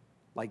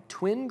 like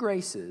twin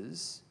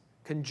graces,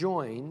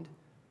 conjoined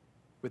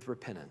with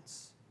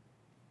repentance,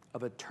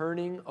 of a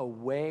turning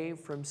away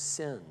from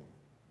sin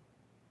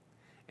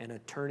and a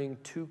turning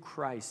to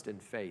Christ in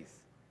faith,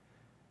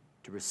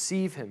 to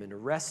receive him and to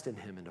rest in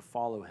him and to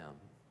follow him.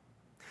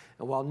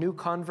 And while new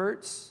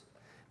converts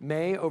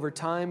may over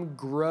time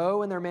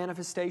grow in their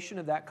manifestation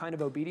of that kind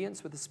of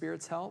obedience with the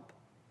Spirit's help,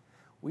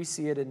 we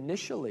see it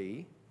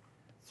initially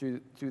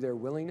through their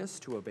willingness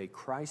to obey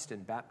Christ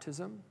in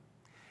baptism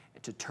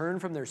and to turn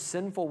from their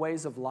sinful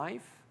ways of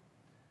life,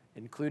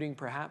 including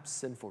perhaps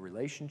sinful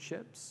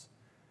relationships,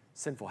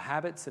 sinful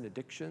habits and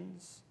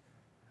addictions,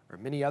 or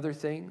many other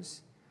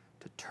things,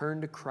 to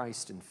turn to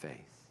Christ in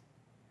faith.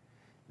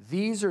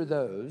 These are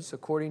those,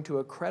 according to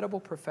a credible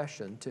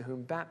profession, to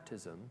whom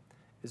baptism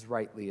is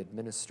rightly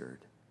administered,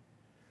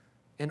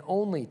 and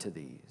only to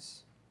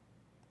these.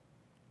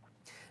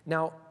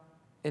 Now,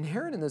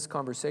 inherent in this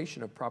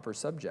conversation of proper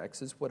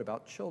subjects is what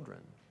about children?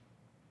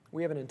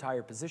 We have an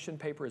entire position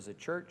paper as a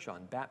church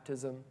on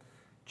baptism,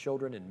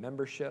 children, and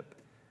membership,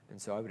 and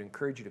so I would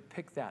encourage you to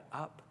pick that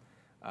up.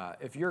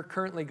 If you're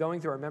currently going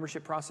through our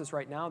membership process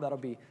right now, that'll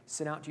be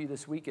sent out to you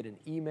this week in an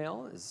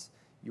email, as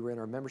you were in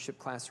our membership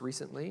class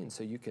recently, and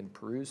so you can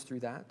peruse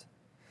through that.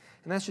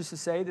 And that's just to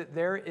say that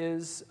there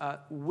is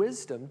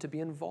wisdom to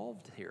be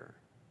involved here.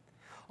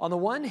 On the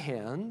one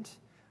hand,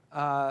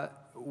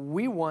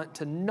 we want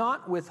to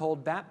not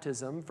withhold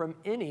baptism from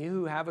any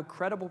who have a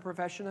credible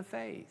profession of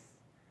faith.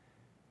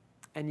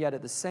 And yet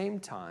at the same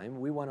time,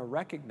 we want to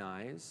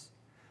recognize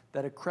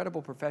that a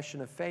credible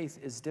profession of faith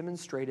is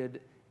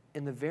demonstrated,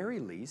 in the very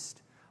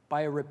least,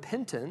 by a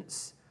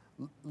repentance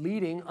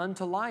leading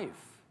unto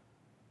life,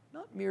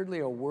 not merely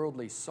a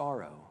worldly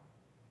sorrow,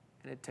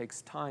 and it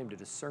takes time to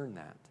discern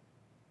that.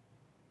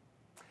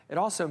 It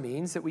also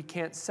means that we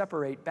can't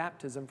separate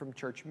baptism from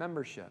church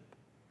membership.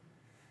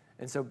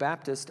 And so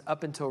Baptists,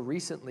 up until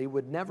recently,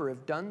 would never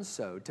have done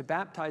so. To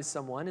baptize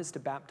someone is to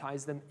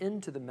baptize them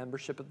into the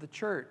membership of the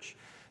church,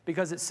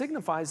 because it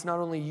signifies not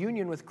only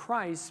union with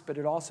Christ, but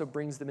it also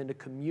brings them into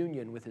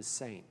communion with his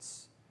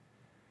saints.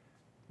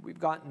 We've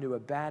gotten into a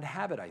bad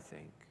habit, I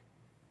think,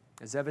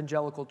 as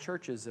evangelical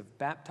churches of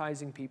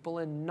baptizing people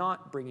and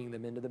not bringing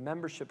them into the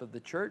membership of the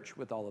church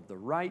with all of the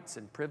rights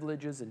and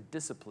privileges and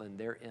discipline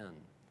therein.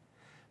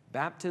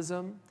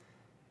 Baptism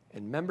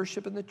and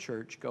membership in the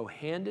church go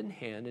hand in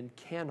hand and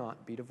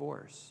cannot be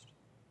divorced.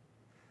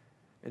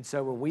 And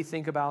so when we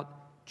think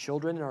about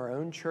children in our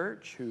own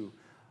church who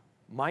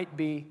might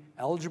be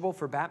eligible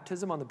for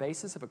baptism on the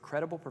basis of a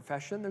credible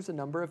profession, there's a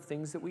number of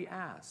things that we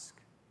ask.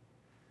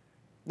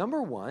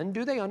 Number one,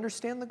 do they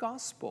understand the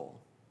gospel?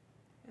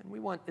 And we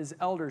want, as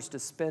elders, to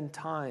spend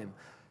time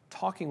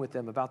talking with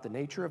them about the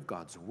nature of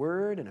God's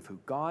word and of who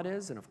God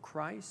is and of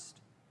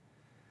Christ,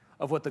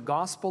 of what the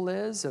gospel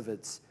is, of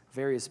its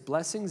various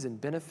blessings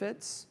and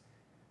benefits.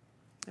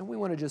 And we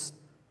want to just,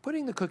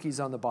 putting the cookies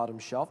on the bottom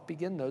shelf,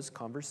 begin those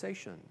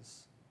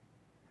conversations.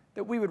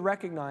 That we would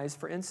recognize,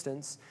 for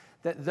instance,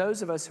 that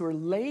those of us who are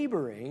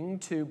laboring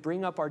to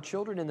bring up our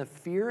children in the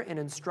fear and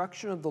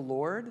instruction of the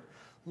Lord,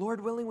 Lord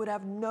willing, would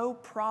have no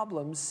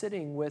problem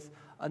sitting with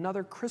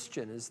another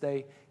Christian as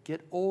they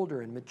get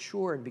older and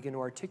mature and begin to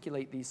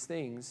articulate these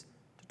things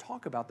to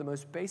talk about the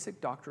most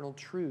basic doctrinal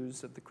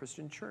truths of the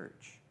Christian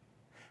church.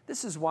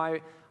 This is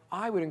why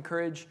I would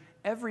encourage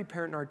every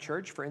parent in our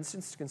church, for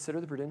instance, to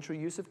consider the prudential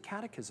use of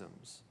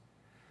catechisms.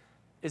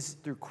 It's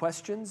through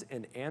questions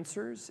and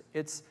answers.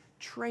 It's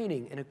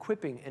training and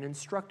equipping and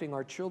instructing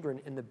our children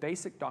in the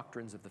basic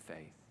doctrines of the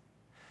faith,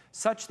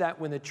 such that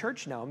when the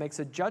church now makes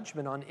a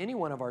judgment on any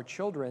one of our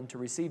children to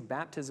receive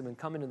baptism and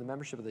come into the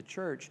membership of the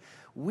church,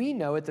 we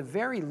know at the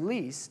very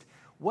least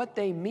what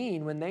they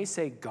mean when they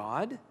say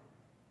God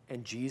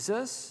and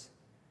Jesus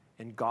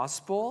and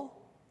gospel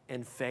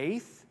and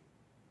faith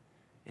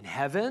and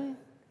heaven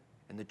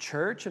and the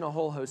church and a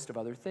whole host of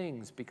other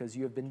things, because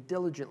you have been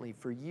diligently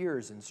for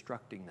years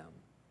instructing them.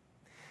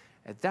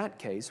 At that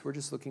case, we're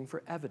just looking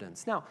for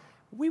evidence. Now,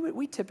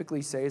 we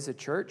typically say as a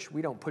church,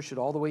 we don't push it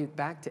all the way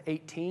back to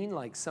 18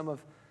 like some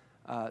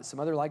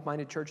other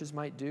like-minded churches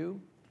might do.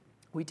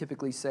 We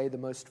typically say the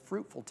most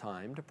fruitful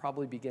time to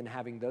probably begin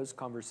having those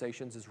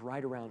conversations is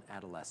right around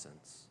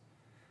adolescence.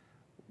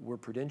 We're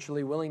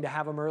prudentially willing to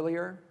have them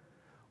earlier.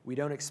 We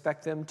don't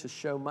expect them to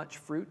show much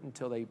fruit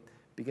until they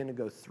begin to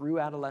go through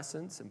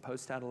adolescence and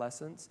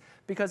post-adolescence,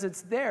 because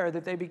it's there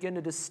that they begin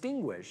to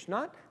distinguish,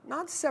 not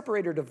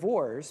separate or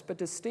divorce, but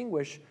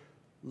distinguish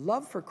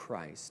love for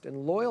Christ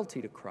and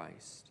loyalty to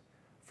Christ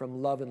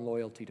from love and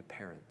loyalty to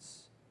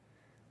parents.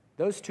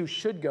 Those two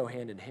should go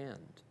hand in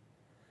hand.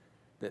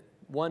 That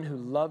one who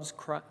loves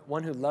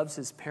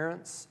his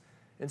parents,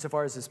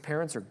 insofar as his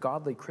parents are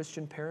godly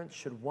Christian parents,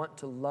 should want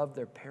to love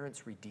their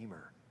parents'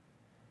 Redeemer,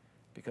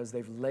 because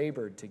they've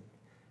labored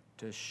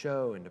to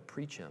show and to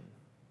preach him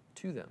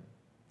to them.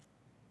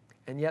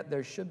 And yet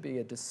there should be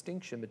a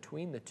distinction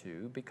between the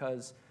two,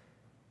 because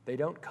they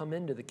don't come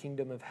into the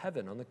kingdom of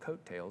heaven on the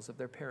coattails of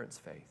their parents'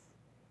 faith.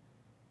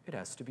 It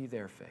has to be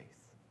their faith.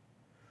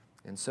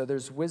 And so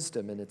there's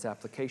wisdom in its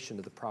application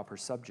to the proper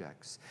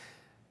subjects.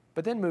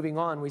 But then moving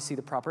on, we see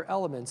the proper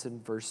elements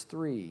in verse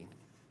 3.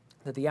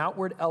 That the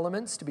outward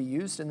elements to be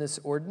used in this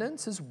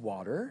ordinance is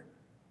water,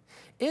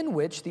 in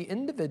which the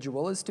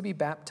individual is to be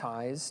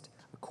baptized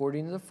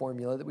according to the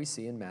formula that we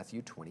see in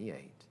Matthew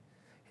 28.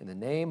 In the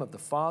name of the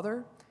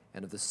Father,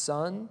 and of the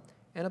Son,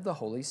 and of the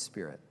Holy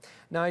Spirit.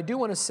 Now, I do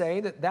want to say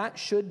that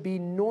should be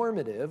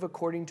normative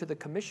according to the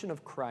commission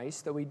of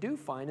Christ, that we do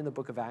find in the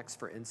book of Acts,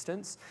 for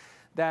instance,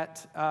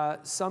 that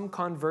some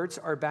converts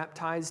are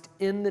baptized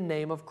in the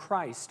name of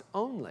Christ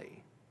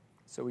only.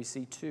 So we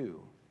see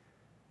two.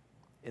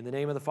 In the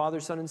name of the Father,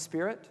 Son, and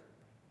Spirit,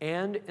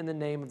 and in the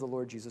name of the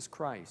Lord Jesus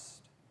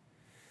Christ.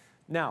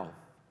 Now,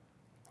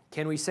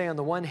 can we say on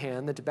the one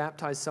hand that to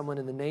baptize someone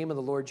in the name of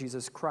the Lord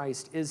Jesus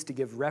Christ is to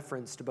give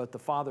reference to both the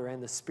Father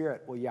and the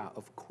Spirit? Well, yeah,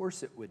 of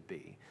course it would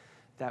be.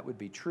 That would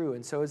be true.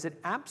 And so is it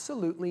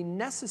absolutely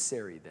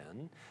necessary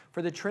then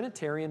for the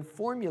Trinitarian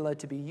formula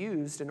to be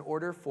used in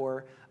order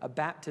for a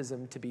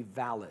baptism to be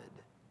valid?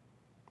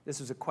 This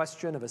was a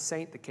question of a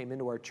saint that came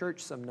into our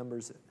church some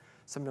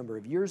number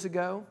of years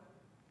ago.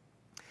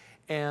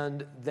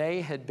 And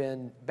they had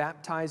been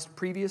baptized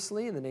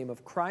previously in the name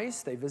of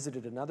Christ. They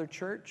visited another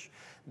church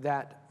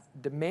that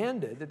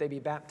demanded that they be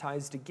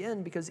baptized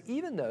again, because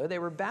even though they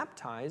were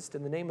baptized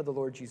in the name of the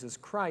Lord Jesus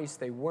Christ,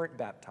 they weren't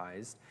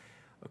baptized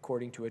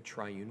according to a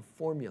triune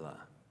formula.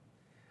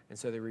 And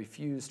so they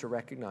refused to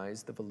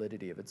recognize the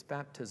validity of its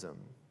baptism.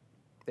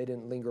 They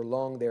didn't linger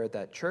long there at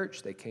that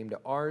church. They came to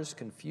ours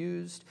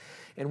confused.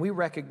 And we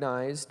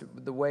recognized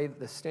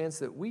the stance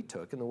that we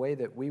took and the way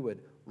that we would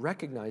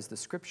recognize the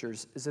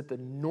Scriptures is that the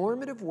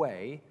normative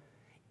way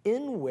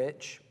in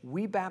which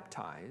we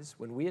baptize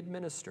when we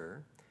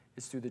administer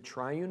is through the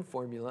triune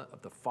formula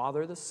of the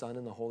Father, the Son,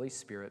 and the Holy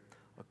Spirit,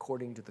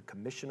 according to the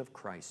commission of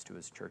Christ to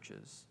his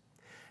churches.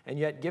 And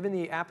yet, given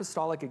the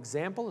apostolic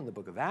example in the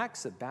book of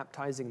Acts of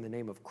baptizing in the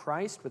name of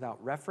Christ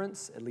without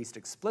reference, at least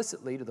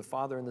explicitly, to the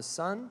Father and the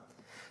Son,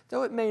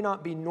 though it may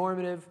not be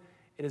normative,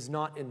 it is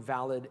not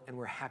invalid, and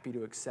we're happy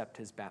to accept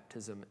his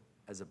baptism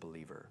as a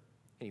believer.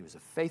 And he was a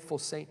faithful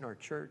saint in our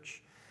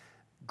church,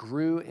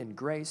 grew in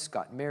grace,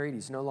 got married.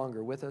 He's no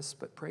longer with us,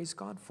 but praise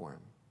God for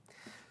him.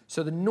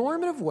 So the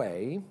normative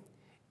way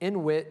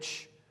in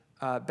which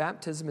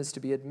baptism is to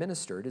be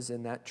administered is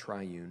in that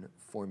triune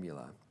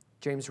formula.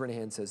 James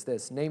Renihan says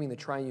this: naming the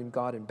triune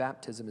God in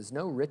baptism is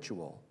no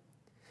ritual,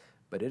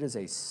 but it is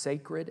a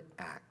sacred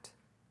act,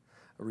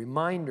 a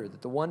reminder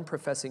that the one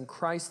professing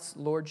Christ's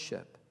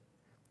lordship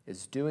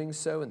is doing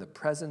so in the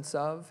presence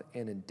of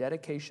and in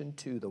dedication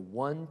to the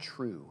one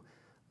true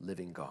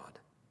living God.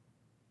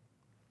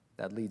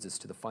 That leads us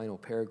to the final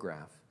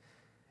paragraph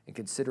in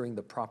considering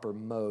the proper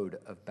mode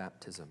of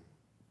baptism.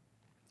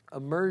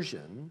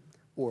 Immersion,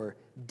 or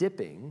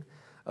dipping,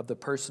 of the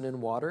person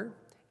in water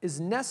is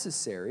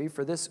necessary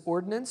for this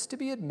ordinance to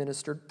be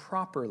administered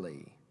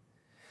properly.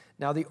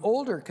 Now, the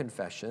older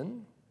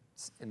confession,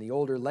 in the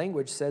older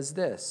language, says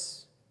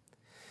this: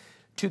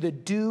 to the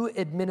due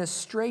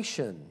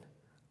administration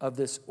of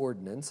this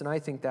ordinance, and I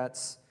think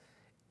that's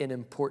an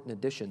important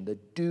addition, the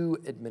due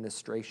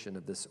administration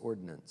of this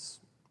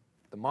ordinance.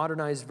 The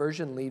modernized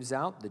version leaves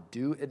out the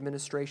due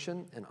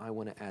administration, and I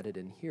want to add it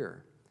in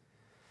here.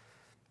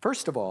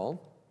 First of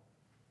all,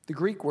 the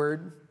Greek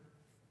word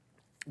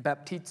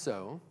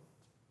baptizo,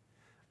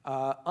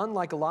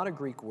 unlike a lot of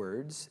Greek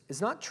words,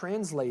 is not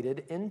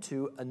translated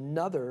into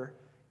another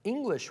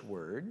English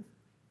word.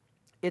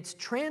 It's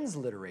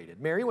transliterated.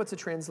 Mary, what's a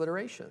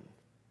transliteration?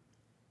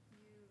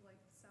 You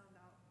sound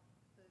out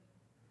the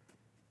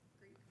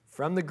Greek.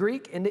 From the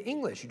Greek into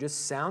English. You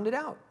just sound it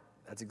out.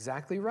 That's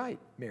exactly right.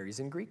 Mary's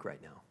in Greek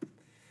right now.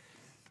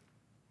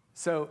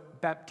 So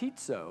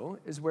baptizo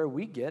is where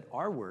we get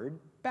our word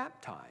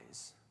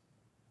baptize.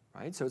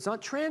 Right? So it's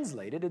not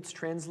translated, it's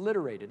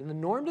transliterated. And the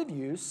normative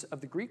use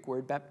of the Greek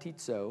word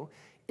baptizo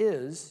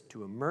is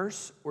to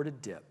immerse or to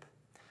dip.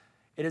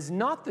 It is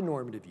not the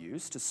normative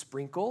use to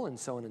sprinkle and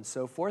so on and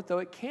so forth, though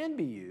it can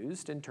be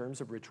used in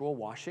terms of ritual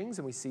washings,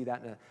 and we see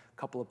that in a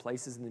couple of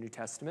places in the New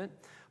Testament.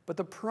 But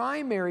the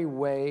primary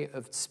way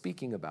of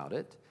speaking about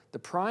it, the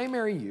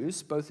primary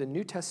use, both in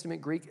New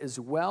Testament Greek as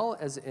well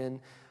as in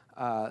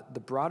the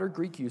broader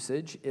Greek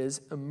usage, is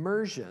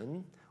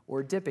immersion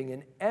or dipping.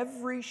 And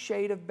every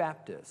shade of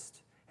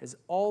Baptist has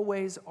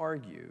always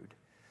argued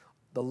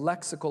the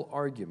lexical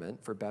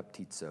argument for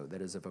baptizo,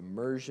 that is of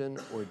immersion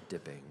or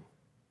dipping.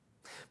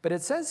 But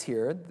it says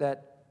here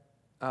that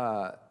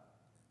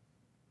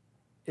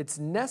it's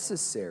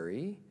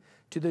necessary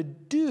to the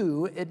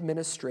due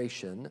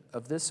administration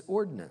of this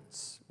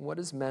ordinance. What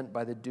is meant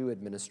by the due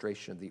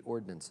administration of the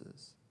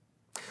ordinances?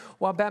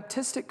 While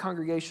Baptistic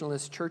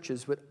Congregationalist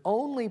churches would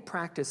only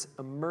practice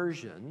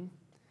immersion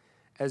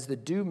as the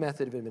due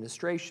method of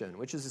administration,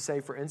 which is to say,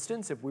 for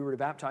instance, if we were to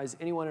baptize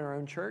anyone in our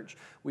own church,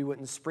 we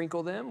wouldn't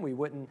sprinkle them, we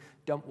wouldn't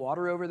dump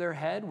water over their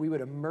head, we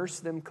would immerse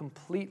them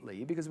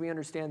completely because we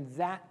understand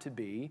that to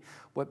be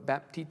what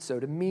baptizo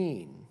to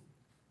mean.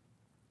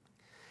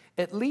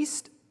 At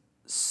least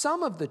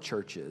some of the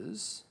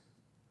churches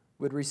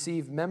would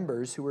receive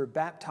members who were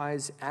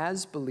baptized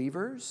as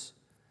believers,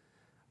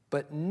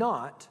 but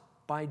not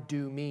by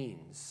due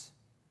means.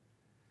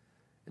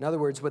 In other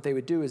words, what they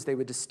would do is they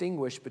would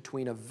distinguish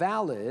between a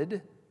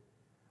valid,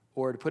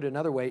 or to put it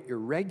another way,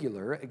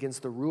 irregular,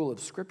 against the rule of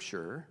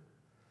Scripture,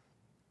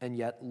 and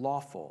yet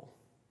lawful.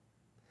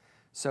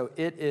 So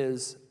it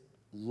is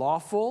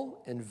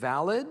lawful and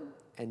valid,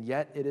 and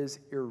yet it is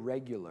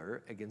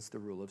irregular against the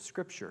rule of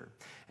Scripture.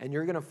 And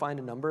you're going to find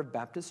a number of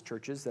Baptist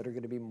churches that are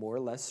going to be more or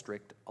less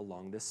strict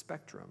along this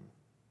spectrum.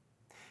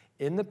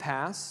 In the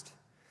past,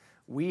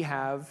 we've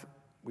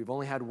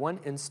only had one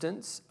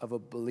instance of a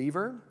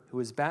believer who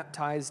was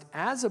baptized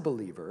as a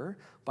believer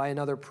by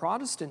another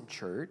Protestant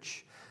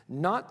church,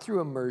 not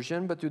through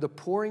immersion, but through the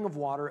pouring of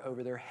water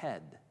over their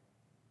head.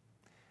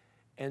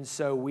 And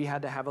so we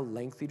had to have a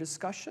lengthy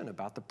discussion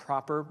about the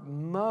proper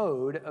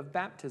mode of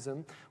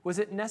baptism. Was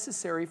it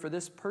necessary for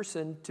this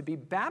person to be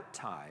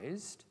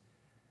baptized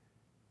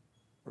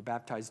or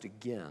baptized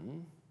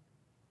again?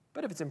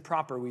 But if it's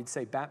improper, we'd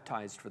say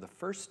baptized for the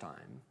first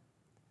time,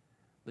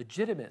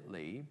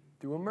 legitimately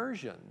through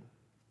immersion.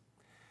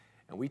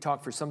 And we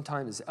talked for some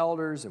time as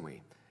elders, and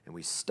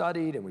we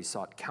studied, and we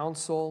sought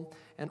counsel,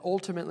 and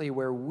ultimately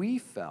where we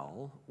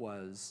fell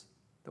was,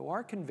 though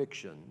our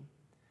conviction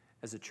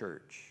as a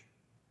church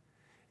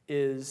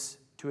is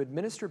to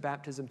administer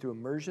baptism through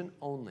immersion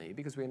only,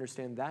 because we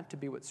understand that to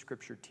be what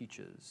Scripture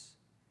teaches,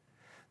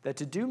 that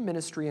to do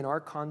ministry in our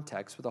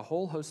context with a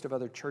whole host of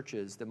other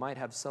churches that might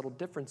have subtle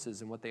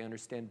differences in what they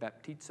understand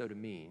baptizo to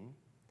mean,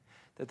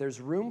 that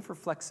there's room for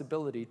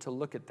flexibility to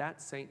look at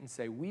that saint and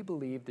say, we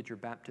believe that your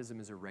baptism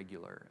is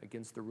irregular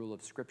against the rule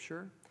of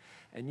Scripture,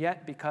 and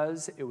yet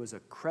because it was a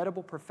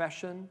credible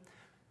profession,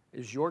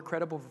 is your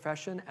credible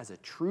profession as a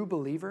true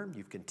believer,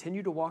 you've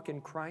continued to walk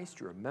in Christ,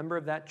 you're a member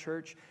of that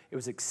church, it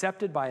was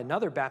accepted by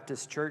another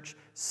Baptist church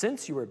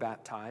since you were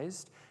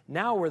baptized,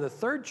 now we're the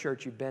third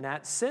church you've been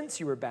at since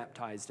you were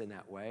baptized in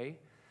that way,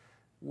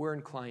 we're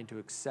inclined to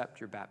accept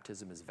your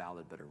baptism as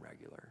valid but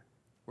irregular.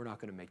 We're not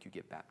going to make you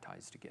get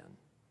baptized again.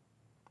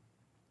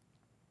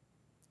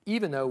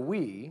 Even though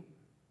we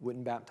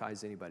wouldn't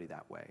baptize anybody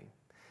that way.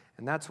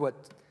 And that's what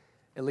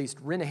at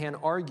least Renihan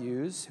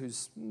argues,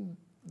 who's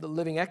the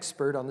living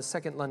expert on the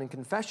Second London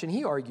Confession,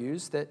 he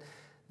argues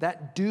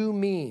that due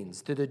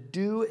means, that a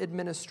due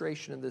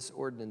administration of this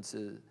ordinance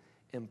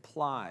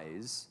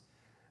implies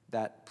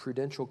that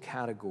prudential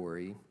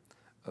category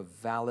of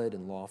valid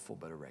and lawful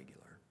but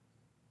irregular.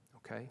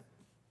 Okay?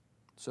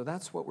 So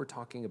that's what we're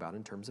talking about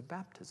in terms of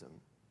baptism.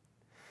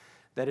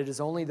 That it is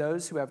only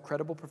those who have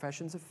credible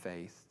professions of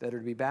faith that are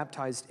to be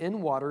baptized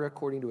in water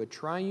according to a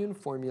triune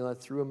formula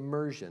through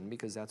immersion,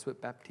 because that's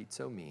what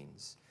baptizo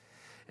means.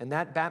 And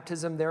that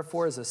baptism,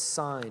 therefore, is a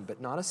sign,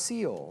 but not a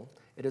seal.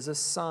 It is a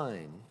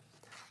sign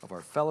of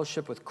our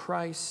fellowship with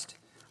Christ,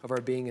 of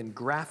our being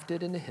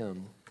engrafted into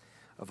him,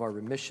 of our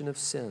remission of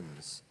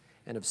sins,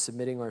 and of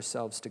submitting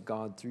ourselves to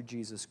God through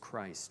Jesus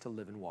Christ to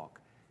live and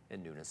walk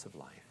in newness of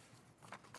life.